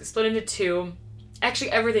 They would split into 2.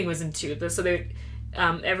 Actually, everything was in 2. So they would,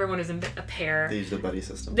 everyone was in a pair. They used a buddy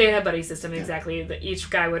system. They had a buddy system, exactly. Each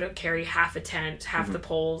guy would carry half a tent, half the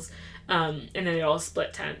poles. And then they all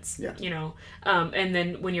split tents, you know. And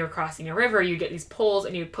then when you were crossing a river, you get these poles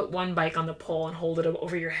and you put one bike on the pole and hold it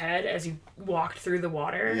over your head as you walked through the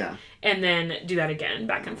water. Yeah. And then do that again,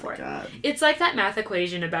 back and forth. God. It's like that math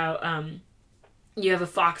equation about you have a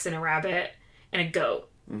fox and a rabbit and a goat.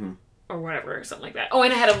 Mm-hmm. Or whatever, something like that. Oh,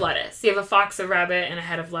 and a head of lettuce. You have a fox, a rabbit, and a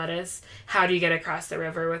head of lettuce. How do you get across the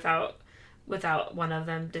river without one of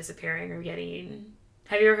them disappearing or getting eaten?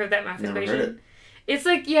 Have you ever heard that math equation? Heard it. It's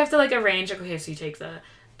like you have to like arrange. Like, okay, so you take the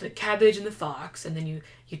cabbage and the fox, and then you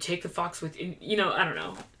take the fox with you know, I don't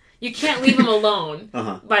know. You can't leave them alone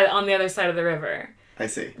on the other side of the river. I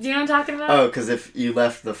see. Do you know what I'm talking about? Oh, because if you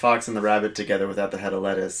left the fox and the rabbit together without the head of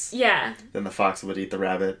lettuce, then the fox would eat the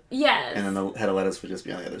rabbit. Yes. And then the head of lettuce would just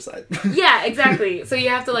be on the other side. Yeah, exactly. So you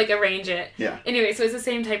have to like arrange it. Yeah. Anyway, so it's the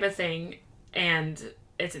same type of thing, and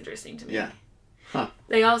it's interesting to me. Yeah. Huh.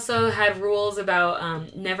 They also had rules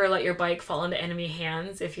about never let your bike fall into enemy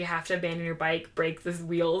hands. If you have to abandon your bike, break the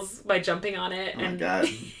wheels by jumping on it. Oh my God.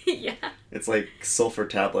 Yeah. It's like sulfur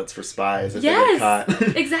tablets for spies if they get caught.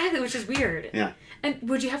 Exactly, which is weird. Yeah. And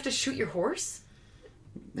would you have to shoot your horse?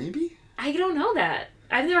 Maybe. I don't know that.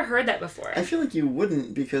 I've never heard that before. I feel like you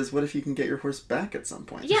wouldn't, because what if you can get your horse back at some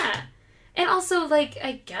point? Yeah. And also, like,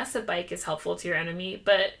 I guess a bike is helpful to your enemy,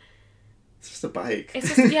 but... It's just a bike.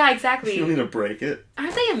 It's just, yeah, exactly. You don't need to break it.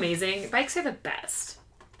 Aren't they amazing? Bikes are the best.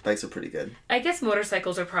 Bikes are pretty good. I guess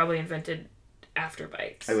motorcycles are probably invented after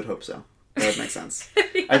bikes. I would hope so. That would make sense.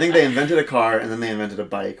 Yeah. I think they invented a car, and then they invented a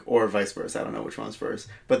bike, or vice versa. I don't know which one's first.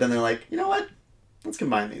 But then they're like, you know what? Let's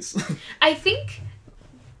combine these. I think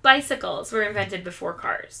bicycles were invented before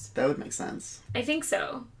cars. That would make sense. I think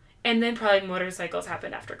so. And then probably motorcycles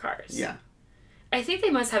happened after cars. Yeah. I think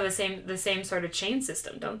they must have the same sort of chain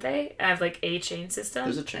system, don't they? Have like a chain system.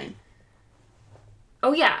 There's a chain.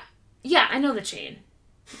 Oh yeah, yeah. I know the chain.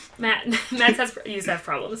 Matt used to have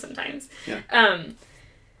problems sometimes. Yeah.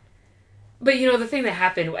 But you know the thing that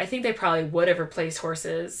happened, I think they probably would have replaced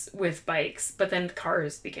horses with bikes, but then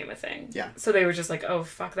cars became a thing. Yeah. So they were just like, oh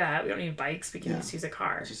fuck that, we don't need bikes, we can just use a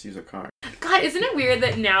car. Let's just use a car. God, isn't it weird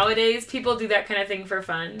that nowadays people do that kind of thing for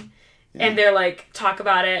fun? Yeah. And they're like, talk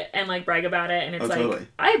about it and like brag about it. And it's like, totally.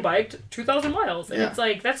 I biked 2,000 miles. And it's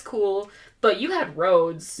like, that's cool. But you had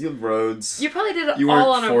roads. You have roads. You probably did it you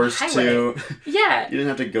all on a highway. You weren't forced to. Yeah. You didn't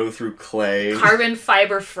have to go through clay. Carbon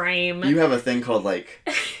fiber frame. You have a thing called like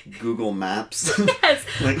Google Maps. Yes.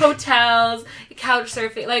 Like, hotels, couch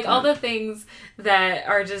surfing, like all the things that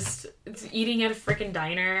are just eating at a freaking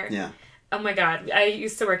diner. Yeah. Oh my God. I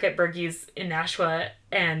used to work at Bergey's in Nashua,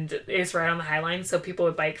 and it's right on the High Line, so people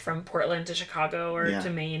would bike from Portland to Chicago or to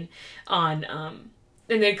Maine on,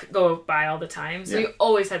 and they'd go by all the time. So you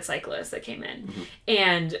always had cyclists that came in. Mm-hmm.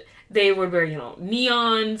 And they would wear,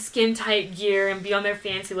 neon, skin-tight gear and be on their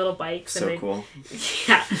fancy little bikes. So and cool.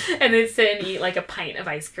 Yeah. And they'd sit and eat like a pint of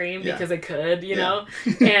ice cream because they could, you know?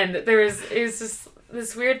 And it was just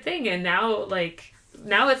this weird thing. And now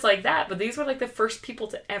it's like that, but these were like the first people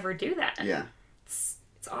to ever do that. Yeah.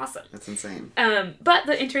 It's awesome. That's insane. But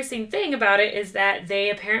the interesting thing about it is that they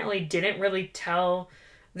apparently didn't really tell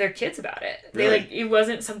their kids about it. Really? It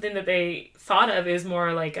wasn't something that they thought of. It was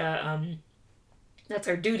more like a, that's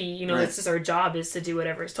our duty, It's just our job is to do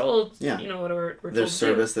whatever's told. Yeah. Whatever we're told Their to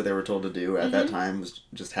service that they were told to do at that time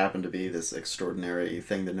just happened to be this extraordinary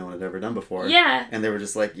thing that no one had ever done before. Yeah. And they were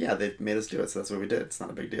just like, yeah, they made us do it, so that's what we did. It's not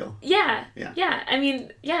a big deal. Yeah. Yeah. Yeah. I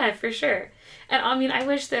mean, yeah, for sure. And I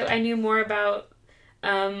wish that I knew more about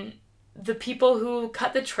the people who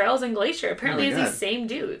cut the trails in Glacier. Apparently it's these same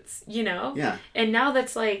dudes, Yeah. And now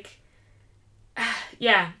that's like,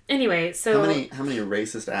 Yeah. Anyway, so how many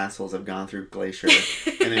racist assholes have gone through Glacier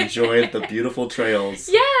and enjoyed the beautiful trails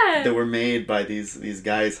that were made by these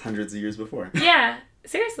guys hundreds of years before? Yeah.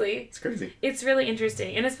 Seriously. It's crazy. It's really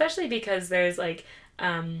interesting. And especially because there's like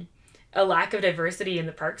a lack of diversity in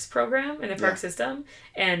the parks program, in the park system.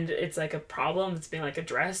 And it's like a problem that's being like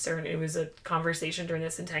addressed, or it was a conversation during the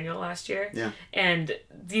Centennial last year. Yeah. And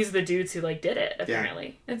these are the dudes who like did it,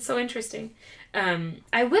 apparently. Yeah. It's so interesting.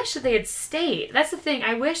 I wish that they had stayed. That's the thing.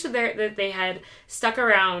 I wish that they had stuck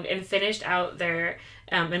around and finished out their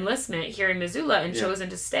enlistment here in Missoula and chosen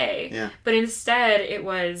to stay. Yeah. But instead, it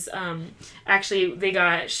was actually they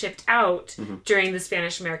got shipped out during the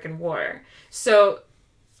Spanish-American War. So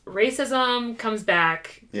racism comes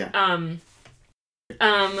back. Yeah.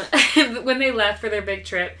 When they left for their big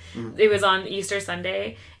trip, it was on Easter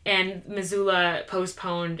Sunday, and Missoula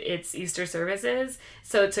postponed its Easter services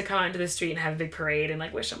so to come out into the street and have a big parade and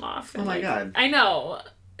like wish them off. And, oh my God. I know.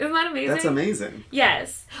 Isn't that amazing? That's amazing.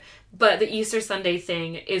 Yes. But the Easter Sunday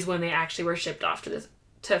thing is when they actually were shipped off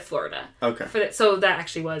to Florida. Okay. So that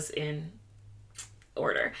actually was in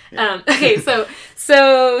order. Yeah. Okay,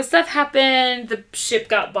 so stuff happened. The ship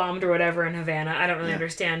got bombed or whatever in Havana. I don't really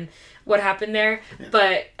understand what happened there. Yeah.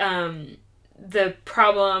 But the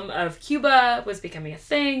problem of Cuba was becoming a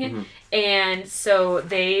thing. And so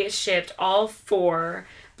they shipped all 4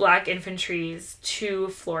 black infantries to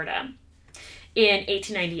Florida in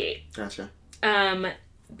 1898. Gotcha.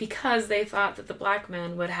 Because they thought that the black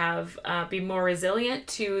men would be more resilient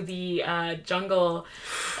to the jungle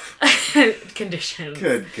conditions.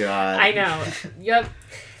 Good God. I know. Yep.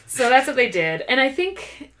 So that's what they did. And I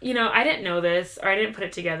think, I didn't know this, or I didn't put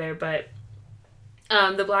it together, but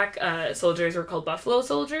the black soldiers were called buffalo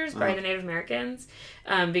soldiers by the Native Americans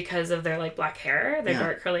because of their like black hair, their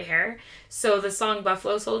dark curly hair. So the song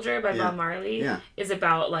Buffalo Soldier by Bob Marley is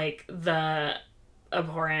about like the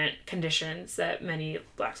abhorrent conditions that many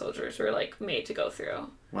black soldiers were like made to go through.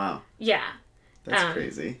 Wow. Yeah. That's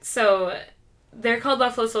crazy. So they're called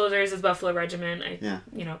Buffalo Soldiers as Buffalo Regiment. I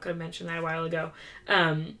could have mentioned that a while ago.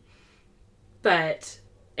 But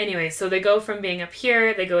anyway, so they go from being up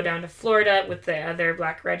here, they go down to Florida with the other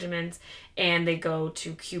black regiments, and they go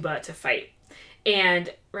to Cuba to fight.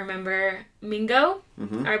 And remember Mingo?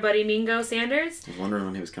 Our buddy Mingo Sanders? I was wondering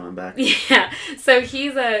when he was coming back. Yeah. So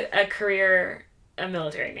he's a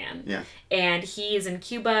military man. Yeah. And he's in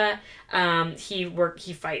Cuba.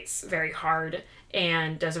 He fights very hard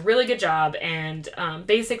and does a really good job, and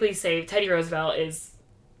basically Teddy Roosevelt is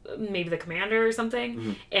maybe the commander or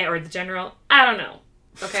something, or the general. I don't know.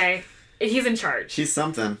 Okay? He's in charge. He's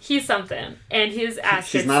something. And his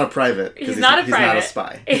ass He's not a private. He's not a private. He's not a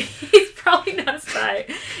spy. He's probably not a spy.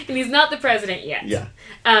 And he's not the president yet. Yeah.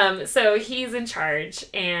 So he's in charge,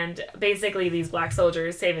 and basically these black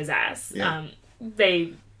soldiers save his ass. Yeah.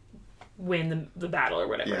 They win the battle or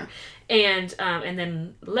whatever. Yeah. And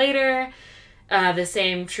then later, the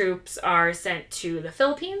same troops are sent to the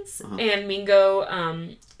Philippines, and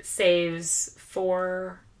Mingo saves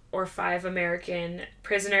 4 or 5 American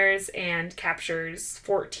prisoners and captures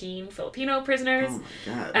 14 Filipino prisoners. Oh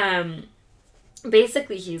my God.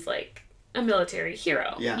 Basically, he's like a military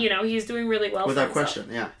hero. Yeah. He's doing really well without for question.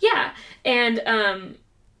 himself. Yeah. And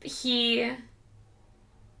he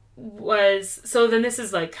was... So then this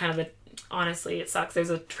is like kind of honestly, it sucks. There's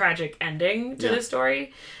a tragic ending to this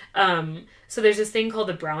story. So there's this thing called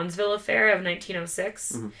the Brownsville Affair of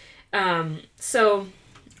 1906. So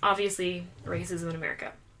obviously racism in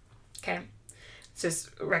America. Okay. Let's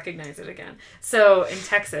just recognize it again. So in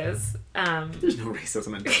Texas... There's no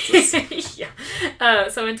racism in Texas. Yeah.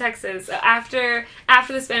 So in Texas, after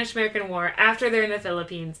the Spanish-American War, after they're in the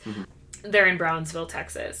Philippines, they're in Brownsville,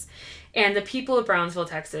 Texas. And the people of Brownsville,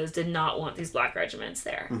 Texas did not want these black regiments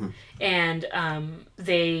there. And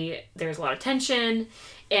there's a lot of tension.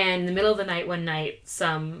 And in the middle of the night, one night,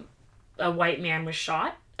 a white man was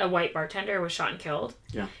shot. A white bartender was shot and killed.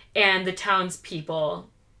 Yeah. And the townspeople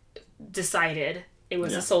decided it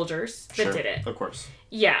was the soldiers that did it. Of course.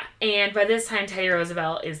 Yeah. And by this time, Teddy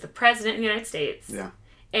Roosevelt is the president of the United States. Yeah.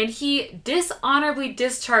 And he dishonorably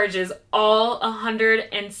discharges all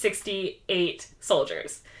 168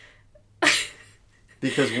 soldiers.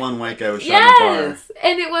 Because one white guy was shot in the bar. Yes!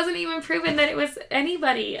 And it wasn't even proven that it was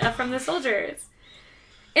anybody from the soldiers.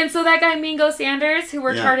 And so that guy, Mingo Sanders, who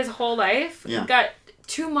worked hard his whole life, got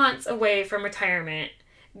 2 months away from retirement,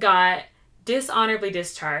 got dishonorably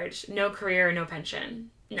discharged, no career, no pension,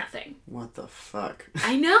 nothing. What the fuck?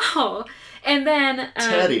 I know. And then...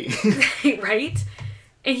 Teddy. Right?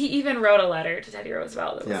 And he even wrote a letter to Teddy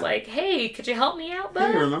Roosevelt that was like, hey, could you help me out,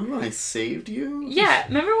 bud? Hey, remember when I saved you? Yeah,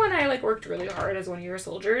 remember when I, like, worked really hard as one of your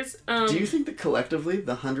soldiers? Do you think that collectively,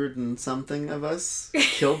 the 100-and-something of us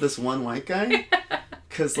killed this one white guy?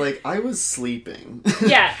 Because, like, I was sleeping.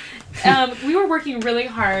 Yeah. We were working really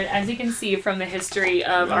hard, as you can see from the history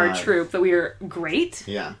of our troop, that we were great.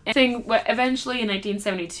 Yeah. And eventually, in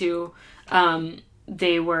 1972,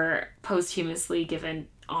 they were posthumously given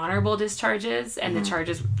honorable discharges, and the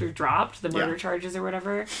charges were dropped, the murder charges or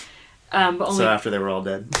whatever. But only, so after they were all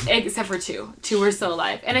dead? Except for two. Two were still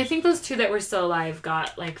alive. And I think those two that were still alive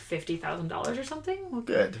got like $50,000 or something. Well,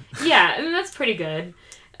 good. Yeah, I mean, that's pretty good.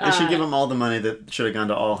 They should give them all the money that should have gone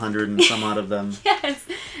to all 100 and some odd of them. Yes.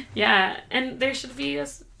 Yeah, and there should be a...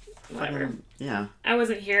 Whatever. Yeah. I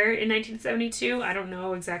wasn't here in 1972. I don't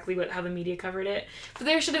know exactly how the media covered it. But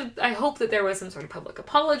there should have... I hope that there was some sort of public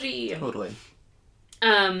apology. And, totally.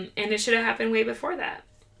 And it should have happened way before that.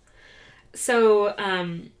 So,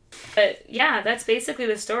 but yeah, that's basically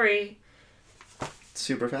the story.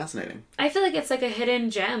 Super fascinating. I feel like it's like a hidden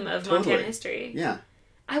gem of Montana history. Yeah.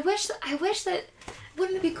 I wish that...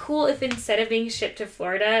 Wouldn't it be cool if instead of being shipped to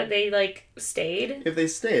Florida, they, like, stayed? If they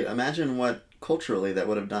stayed, imagine what culturally that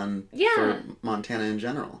would have done for Montana in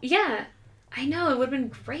general. Yeah. I know, it would have been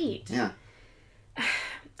great. Yeah.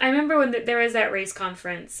 I remember when there was that race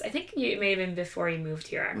conference. I think it may have been before you moved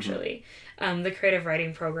here, actually. Mm-hmm. The creative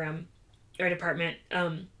writing program or department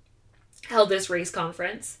held this race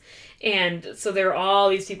conference. And so there were all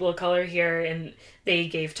these people of color here, and they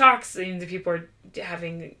gave talks, and the people were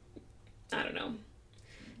having, I don't know,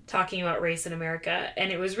 talking about race in America.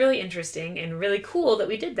 And it was really interesting and really cool that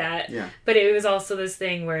we did that. Yeah. But it was also this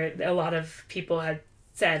thing where a lot of people had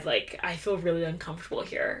said, like, I feel really uncomfortable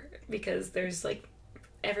here because there's, like,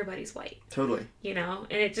 everybody's white. Totally. You know?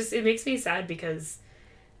 And it makes me sad because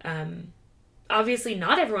obviously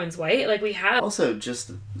not everyone's white. Like, we have... Also,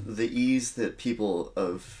 just the ease that people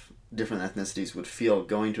of different ethnicities would feel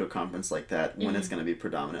going to a conference like that when it's going to be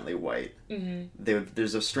predominantly white. Mm-hmm.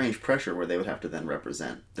 There's a strange pressure where they would have to then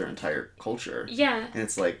represent their entire culture. Yeah. And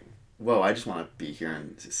it's like, whoa, I just want to be here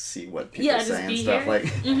and see what people say and stuff. Here. Like,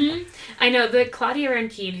 mm-hmm. I know the Claudia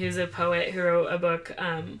Rankine, who's a poet who wrote a book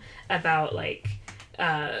about like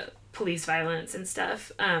police violence and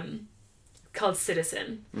stuff, called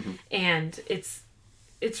Citizen, and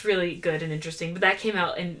it's really good and interesting. But that came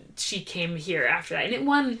out, and she came here after that, and it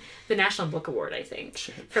won the National Book Award, I think,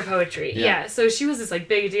 for poetry. Yeah. So she was this like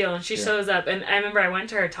big deal, and she shows up, and I remember I went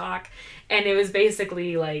to her talk, and it was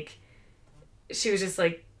basically like she was just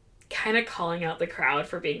like kind of calling out the crowd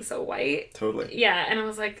for being so white. Totally. Yeah, and I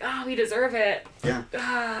was like, oh, we deserve it. Yeah.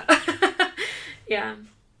 Yeah.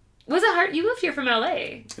 Was it hard? You moved here from LA.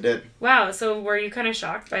 I did. Wow. So were you kind of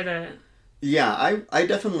shocked by the... Yeah, I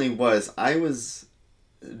definitely was. I was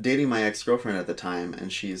dating my ex-girlfriend at the time,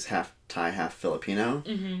 and she's half Thai, half Filipino,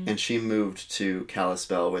 and she moved to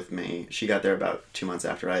Kalispell with me. She got there about 2 months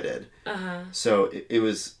after I did. So it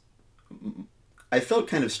was... I felt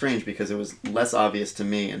kind of strange because it was less obvious to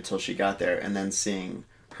me until she got there, and then seeing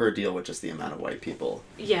her deal with just the amount of white people.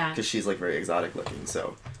 Yeah. Because she's like very exotic looking,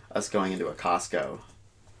 so us going into a Costco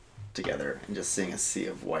together and just seeing a sea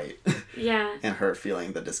of white. Yeah. And her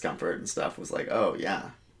feeling the discomfort and stuff was like, oh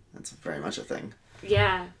yeah, that's very much a thing.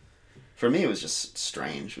 Yeah. For me, it was just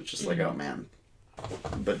strange. It was just like, oh man,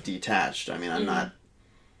 but detached. I mean, I'm not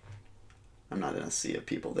in a sea of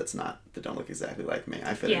people that don't look exactly like me.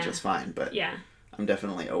 I fit in just fine, but I'm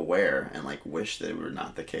definitely aware and like wish that it were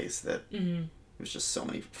not the case that it was just so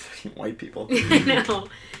many fucking white people. I know.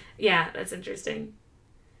 Yeah, that's interesting.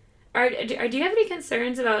 Do you have any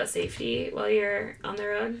concerns about safety while you're on the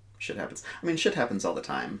road? Shit happens. I mean, shit happens all the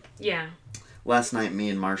time. Yeah. Last night, me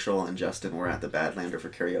and Marshall and Justin were at the Badlander for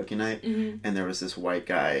karaoke night, and there was this white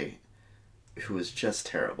guy who was just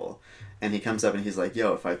terrible. And he comes up and he's like,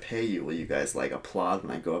 yo, if I pay you, will you guys like applaud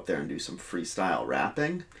when I go up there and do some freestyle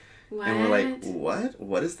rapping? What? And we're like, what?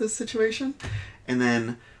 What is this situation? And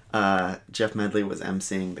then Jeff Medley was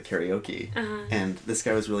emceeing the karaoke, and this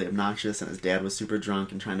guy was really obnoxious, and his dad was super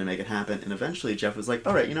drunk and trying to make it happen. And eventually Jeff was like,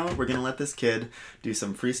 all right, you know what? We're going to let this kid do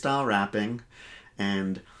some freestyle rapping.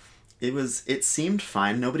 And it seemed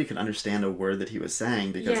fine. Nobody could understand a word that he was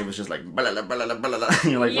saying because it was just like blah, blah, blah, blah, blah, blah.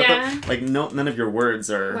 You're like, what the, like none of your words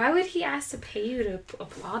are... Why would he ask to pay you to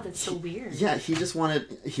applaud? That's so weird. Yeah, he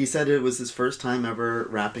said it was his first time ever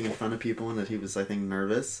rapping in front of people and that he was, I think,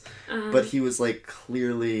 nervous. But he was like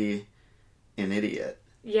clearly an idiot.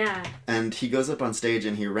 Yeah. And he goes up on stage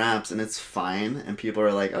and he raps and it's fine and people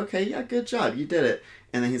are like, okay, yeah, good job, you did it.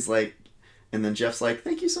 And then he's like, And then Jeff's like,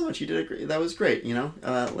 thank you so much. You did that was great. You know,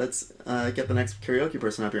 let's get the next karaoke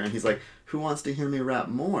person up here. And he's like, who wants to hear me rap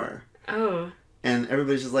more? Oh. And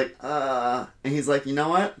everybody's just like, And he's like, you know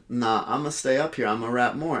what? Nah, I'm going to stay up here. I'm going to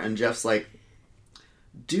rap more. And Jeff's like,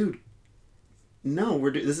 dude, no,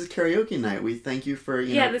 this is karaoke night. We thank you for,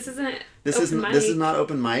 you know. This isn't This is not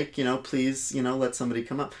open mic. You know, please, you know, let somebody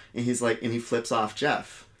come up. And he's like, and he flips off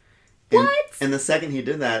Jeff. What? And the second he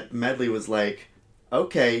did that, Medley was like,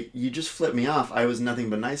 okay, you just flipped me off. I was nothing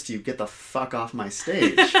but nice to you. Get the fuck off my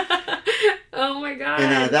stage. Oh my God.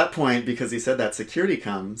 And at that point, because he said that, security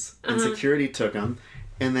comes, and security took him.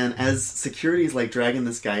 And then as security's like dragging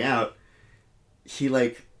this guy out, he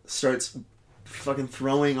like starts fucking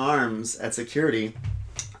throwing arms at security.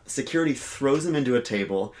 Security throws him into a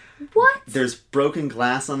table. What? There's broken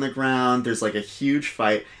glass on the ground. There's like a huge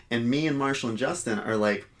fight. And me and Marshall and Justin are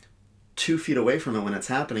like 2 feet away from it when it's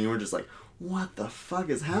happening. And we're just like, what the fuck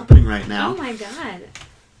is happening right now? Oh my God.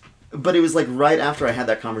 But it was like right after I had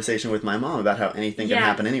that conversation with my mom about how anything can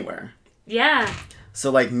happen anywhere. Yeah. So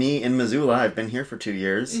like me in Missoula, I've been here for 2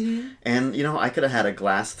 years. Mm-hmm. And, you know, I could have had a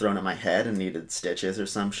glass thrown at my head and needed stitches or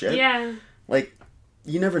some shit. Yeah. Like,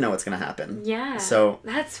 you never know what's going to happen. Yeah. So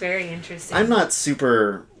that's very interesting. I'm not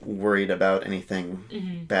super worried about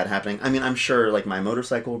anything bad happening. I mean, I'm sure like my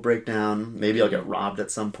motorcycle will break down. Maybe I'll get robbed at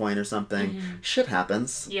some point or something. Shit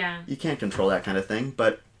happens. Yeah. You can't control that kind of thing.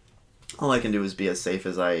 But all I can do is be as safe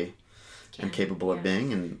as I am capable of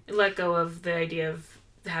being. And let go of the idea of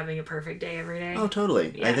having a perfect day every day. Oh,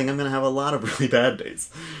 totally. Yeah. I think I'm going to have a lot of really bad days.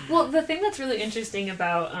 Well, the thing that's really interesting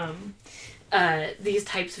about these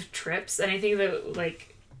types of trips, and I think that, like,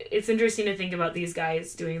 it's interesting to think about these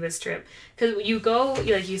guys doing this trip, because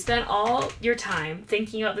you spend all your time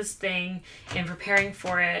thinking about this thing and preparing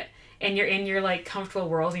for it, and you're in your, like, comfortable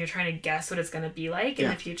world, and you're trying to guess what it's going to be like in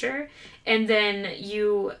the future, and then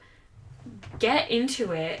you get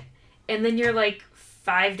into it, and then you're, like,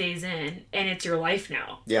 5 days in, and it's your life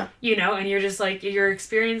now. Yeah. You know, and you're just, like, you're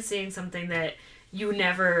experiencing something that you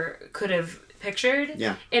never could have pictured.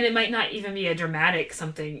 Yeah. And it might not even be a dramatic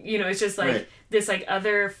something. You know, it's just, like, this, like,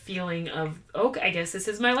 other feeling of, okay, I guess this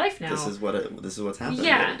is my life now. This is what's happening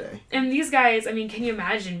every day. And these guys, I mean, can you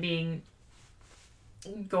imagine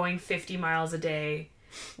going 50 miles a day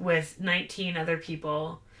with 19 other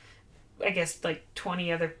people, I guess, like,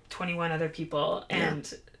 21 other people,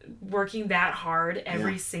 and working that hard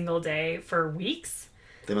every single day for weeks?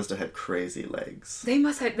 They must have had crazy legs. They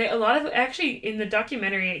must have. A lot of, actually, in the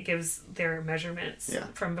documentary, it gives their measurements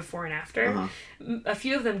from before and after. Uh-huh. A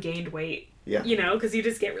few of them gained weight. Yeah. You know, because you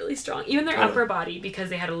just get really strong. Even their upper body, because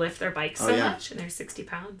they had to lift their bikes so much, and they're 60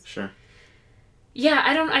 pounds. Sure. Yeah,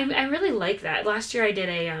 I really like that. Last year I did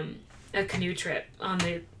a canoe trip on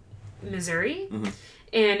the Missouri,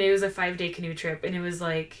 and it was a 5-day canoe trip, and it was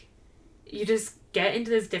like, you just get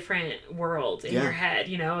into this different world in your head,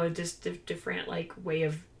 you know, just a different, like, way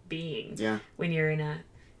of being when you're in a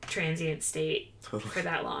transient state for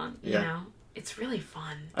that long, you know? It's really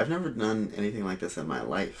fun. I've never done anything like this in my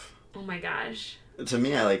life. Oh my gosh. To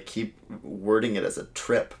me, I, like, keep wording it as a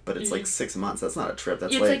trip, but it's like 6 months. That's not a trip.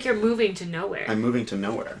 That's it's like you're moving to nowhere. I'm moving to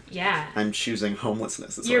nowhere. Yeah. I'm choosing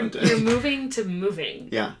homelessness is what I'm doing. You're moving to moving.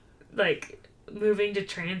 Yeah. Like, moving to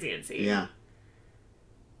transiency. Yeah.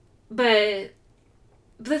 But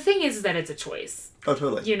the thing is that it's a choice. Oh,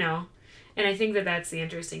 totally. You know? And I think that that's the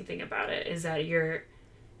interesting thing about it, is that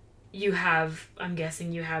I'm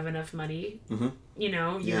guessing you have enough money. Mm-hmm. You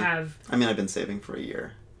know? You have... I mean, I've been saving for a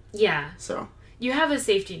year. Yeah. So... You have a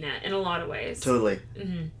safety net in a lot of ways. Totally.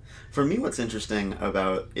 Mm-hmm. For me, what's interesting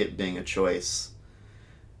about it being a choice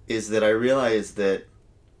is that I realize that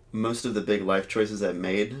most of the big life choices I've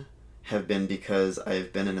made have been because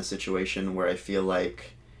I've been in a situation where I feel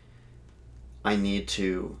like I need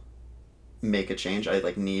to make a change. I,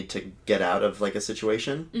 like, need to get out of, like, a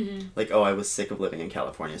situation. Mm-hmm. Like, oh, I was sick of living in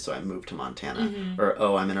California, so I moved to Montana. Mm-hmm. Or,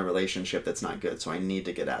 oh, I'm in a relationship that's not good, so I need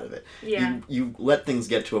to get out of it. Yeah. You let things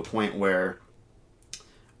get to a point where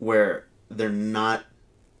they're not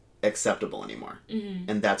acceptable anymore. Mm-hmm.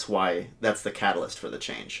 And that's the catalyst for the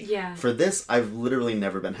change. Yeah. For this, I've literally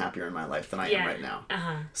never been happier in my life than I am right now.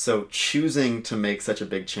 Uh-huh. So choosing to make such a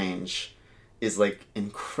big change is, like,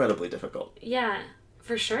 incredibly difficult. Yeah,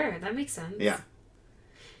 for sure. That makes sense. Yeah.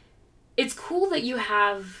 It's cool that you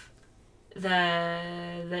have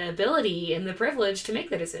the ability and the privilege to make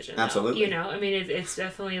the decision. Absolutely. Though, you know, I mean, it's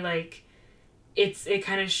definitely, like, it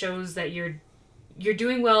kind of shows that you're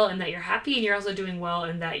doing well and that you're happy, and you're also doing well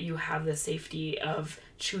and that you have the safety of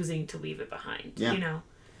choosing to leave it behind. Yeah. You know?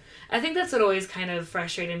 I think that's what always kind of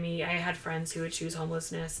frustrated me. I had friends who would choose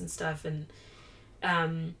homelessness and stuff, and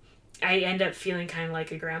I end up feeling kind of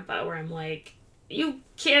like a grandpa where I'm like, you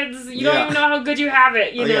kids, you don't even know how good you have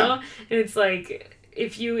it, you know? Yeah. And it's like,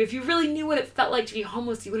 if you really knew what it felt like to be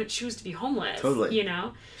homeless, you wouldn't choose to be homeless. Totally. You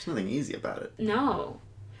know? There's nothing easy about it. No.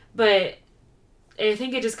 But I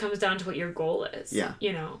think it just comes down to what your goal is. Yeah.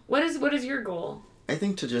 You know? What is your goal? I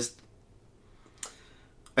think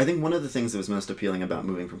one of the things that was most appealing about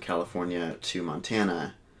moving from California to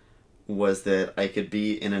Montana was that I could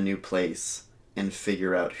be in a new place and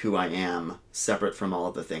figure out who I am separate from all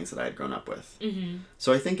of the things that I had grown up with. Mm-hmm.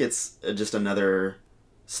 So I think it's just another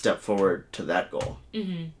step forward to that goal.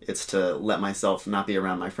 Mm-hmm. It's to let myself not be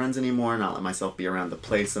around my friends anymore, not let myself be around the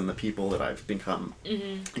place and the people that I've become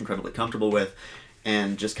incredibly comfortable with,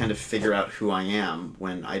 and just kind of figure out who I am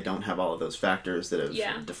when I don't have all of those factors that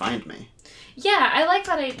have defined me. Yeah, I like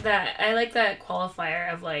that. I like that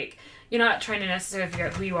qualifier of like, you're not trying to necessarily figure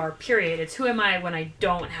out who you are, period. It's who am I when I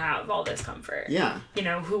don't have all this comfort. Yeah. You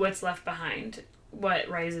know, what's left behind, what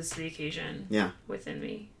rises to the occasion within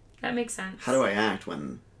me. That makes sense. How do I act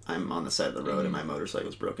when I'm on the side of the road and my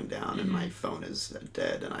motorcycle's broken down and my phone is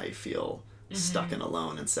dead and I feel stuck and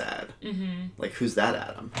alone and sad? Mm-hmm. Like, who's that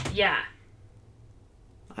Adam? Yeah.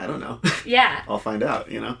 I don't know. Yeah. I'll find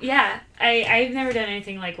out, you know? Yeah. I've never done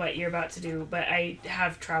anything like what you're about to do, but I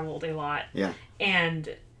have traveled a lot. Yeah.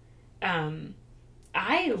 And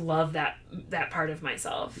I love that part of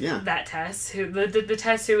myself. Yeah. That Tess, the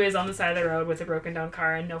Tess who is on the side of the road with a broken down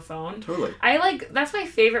car and no phone. Totally. That's my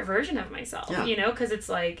favorite version of myself, you know? Because it's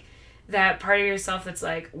like that part of yourself that's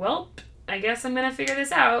like, well, I guess I'm going to figure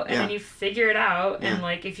this out. And then you figure it out. And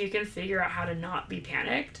like, if you can figure out how to not be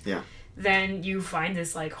panicked. Yeah. Then you find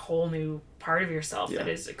this like whole new part of yourself that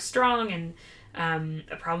is like, strong and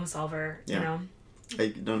a problem solver, you know? I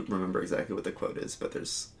don't remember exactly what the quote is, but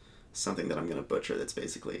there's something that I'm going to butcher that's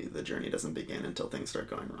basically the journey doesn't begin until things start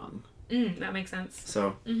going wrong. That makes sense.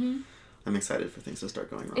 So I'm excited for things to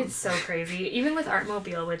start going wrong. It's so crazy. Even with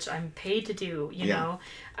Artmobile, which I'm paid to do, you know,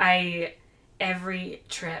 every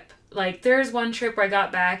trip, like there's one trip where I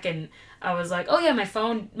got back and I was like, oh yeah, my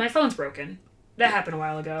phone's broken. That happened a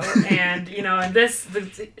while ago. And, you know, and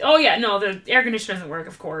the air conditioner doesn't work,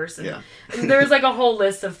 of course. And there was like a whole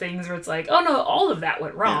list of things where it's like, oh no, all of that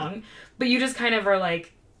went wrong. Yeah. But you just kind of are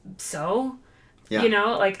like, so? Yeah. You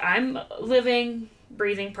know, like I'm a living,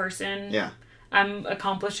 breathing person. Yeah. I'm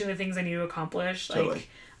accomplishing the things I need to accomplish. Like, totally.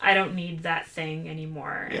 I don't need that thing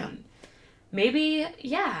anymore. Yeah. And maybe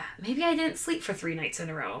I didn't sleep for 3 nights in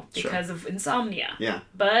a row because of insomnia. Yeah.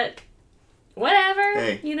 But whatever,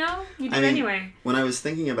 hey, you know, you do it anyway. When I was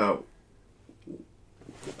thinking about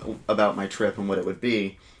my trip and what it would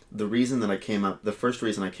be, the first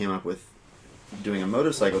reason I came up with doing a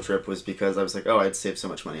motorcycle trip was because I was like, oh, I'd save so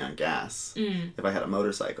much money on gas if I had a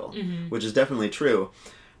motorcycle, which is definitely true.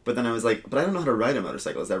 But then I was like, but I don't know how to ride a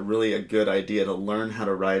motorcycle. Is that really a good idea to learn how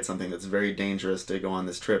to ride something that's very dangerous to go on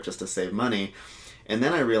this trip just to save money? And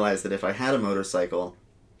then I realized that if I had a motorcycle,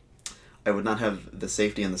 I would not have the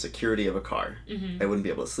safety and the security of a car. I wouldn't be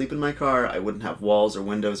able to sleep in my car. I wouldn't have walls or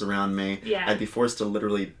windows around me. Yeah. I'd be forced to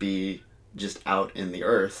literally be just out in the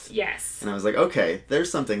earth. Yes. And I was like, okay,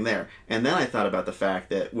 there's something there. And then I thought about the fact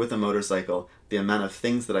that with a motorcycle, the amount of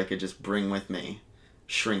things that I could just bring with me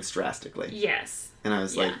shrinks drastically. Yes. And I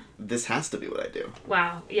was like, this has to be what I do.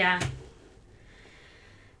 Wow. Yeah.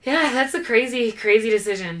 Yeah, that's a crazy, crazy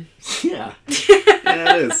decision. Yeah.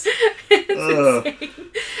 Yeah, it is.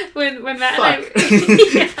 When Matt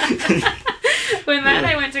and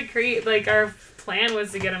I went to Crete, like our plan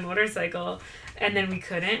was to get a motorcycle, and then we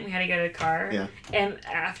couldn't. We had to get a car. Yeah. And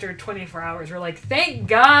after 24 hours, we're like, thank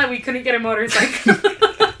God we couldn't get a motorcycle.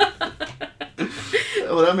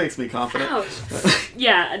 Well, that makes me confident. Ouch.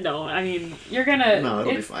 Yeah, no, I mean, you're gonna... No,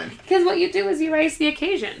 it'll be fine. Because what you do is you rise to the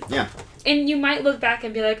occasion. Yeah. And you might look back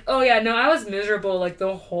and be like, oh yeah, no, I was miserable like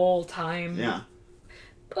the whole time. Yeah.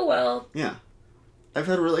 Oh well. Yeah. I've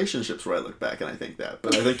had relationships where I look back and I think that.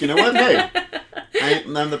 But I think, you know what? Hey,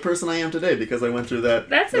 I'm the person I am today because I went through that.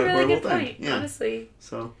 That's a really good thing. point, honestly.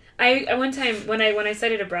 So... I one time, when I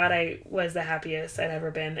studied abroad, I was the happiest I'd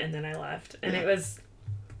ever been, and then I left. And it was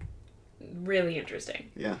really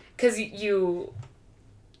interesting. Yeah. Because you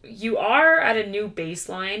are at a new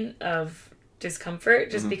baseline of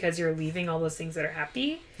discomfort just because you're leaving all those things that are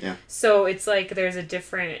happy. Yeah. So it's like there's a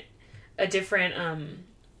different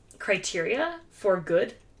criteria for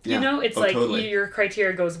good. You know, it's like totally. Your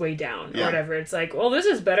criteria goes way down or whatever. It's like, well, this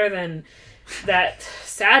is better than that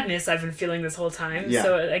sadness I've been feeling this whole time. Yeah.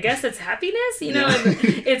 So I guess it's happiness, you know? And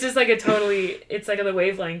it's just like it's like the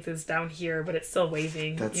wavelength is down here, but it's still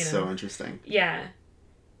waving. That's so interesting. Yeah.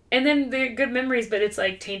 And then they're good memories, but it's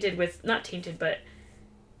like tainted with, not tainted, but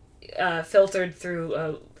filtered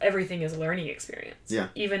through everything is a learning experience. Yeah.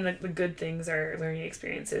 Even the good things are learning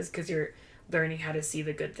experiences because you're learning how to see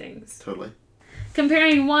the good things. Totally.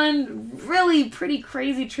 Comparing one really pretty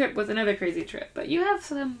crazy trip with another crazy trip, but you have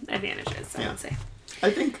some advantages, I would say. I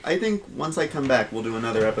think once I come back, we'll do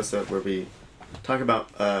another episode where we talk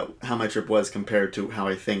about how my trip was compared to how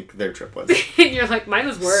I think their trip was. You're like, mine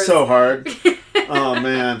was worse. So hard. Oh,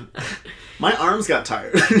 man. My arms got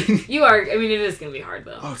tired. You are. I mean, it is going to be hard,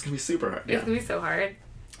 though. Oh, it's going to be super hard. It's going to be so hard.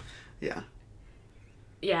 Yeah.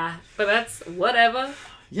 Yeah, but that's whatever.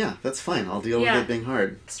 Yeah, that's fine. I'll deal with it being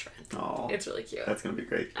hard. It's fine. Oh, it's really cute. That's going to be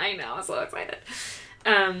great. I know. I'm so excited.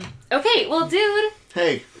 Okay, well, dude.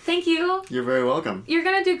 Hey. Thank you. You're very welcome. You're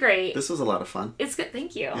going to do great. This was a lot of fun. It's good.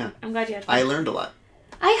 Thank you. Yeah. I'm glad you had fun. I learned a lot.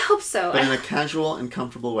 I hope so. But in a casual and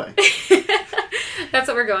comfortable way. That's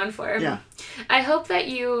what we're going for. Yeah. I hope that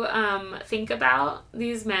you think about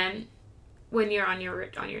these men when you're on your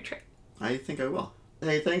trip. I think I will.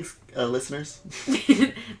 Hey, thanks, listeners.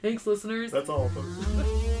 Thanks, listeners. That's all, folks.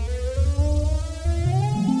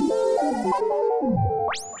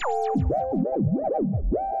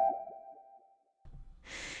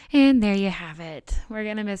 And there you have it. We're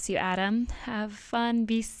going to miss you, Adam. Have fun.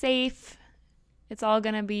 Be safe. It's all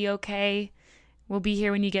going to be okay. We'll be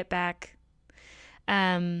here when you get back.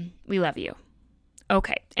 We love you.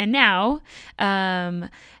 Okay. And now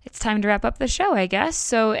it's time to wrap up the show, I guess.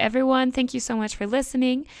 So everyone, thank you so much for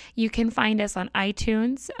listening. You can find us on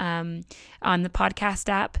iTunes, on the podcast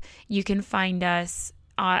app. You can find us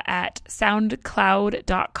at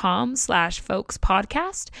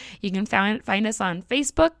soundcloud.com/folkspodcast. You can find us on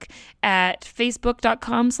Facebook at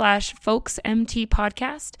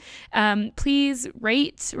facebook.com/folksmtpodcast. Please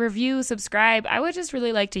rate, review, subscribe. I would just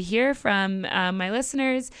really like to hear from my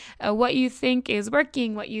listeners what you think is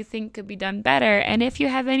working, what you think could be done better, and if you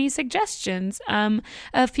have any suggestions of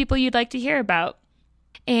people you'd like to hear about.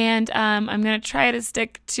 And I'm going to try to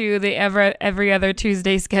stick to the every other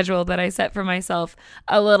Tuesday schedule that I set for myself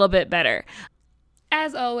a little bit better.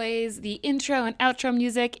 As always, the intro and outro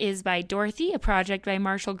music is by Dorothy, a project by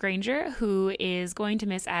Marshall Granger, who is going to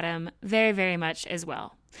miss Adam very, very much as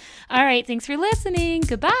well. All right, thanks for listening.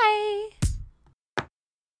 Goodbye.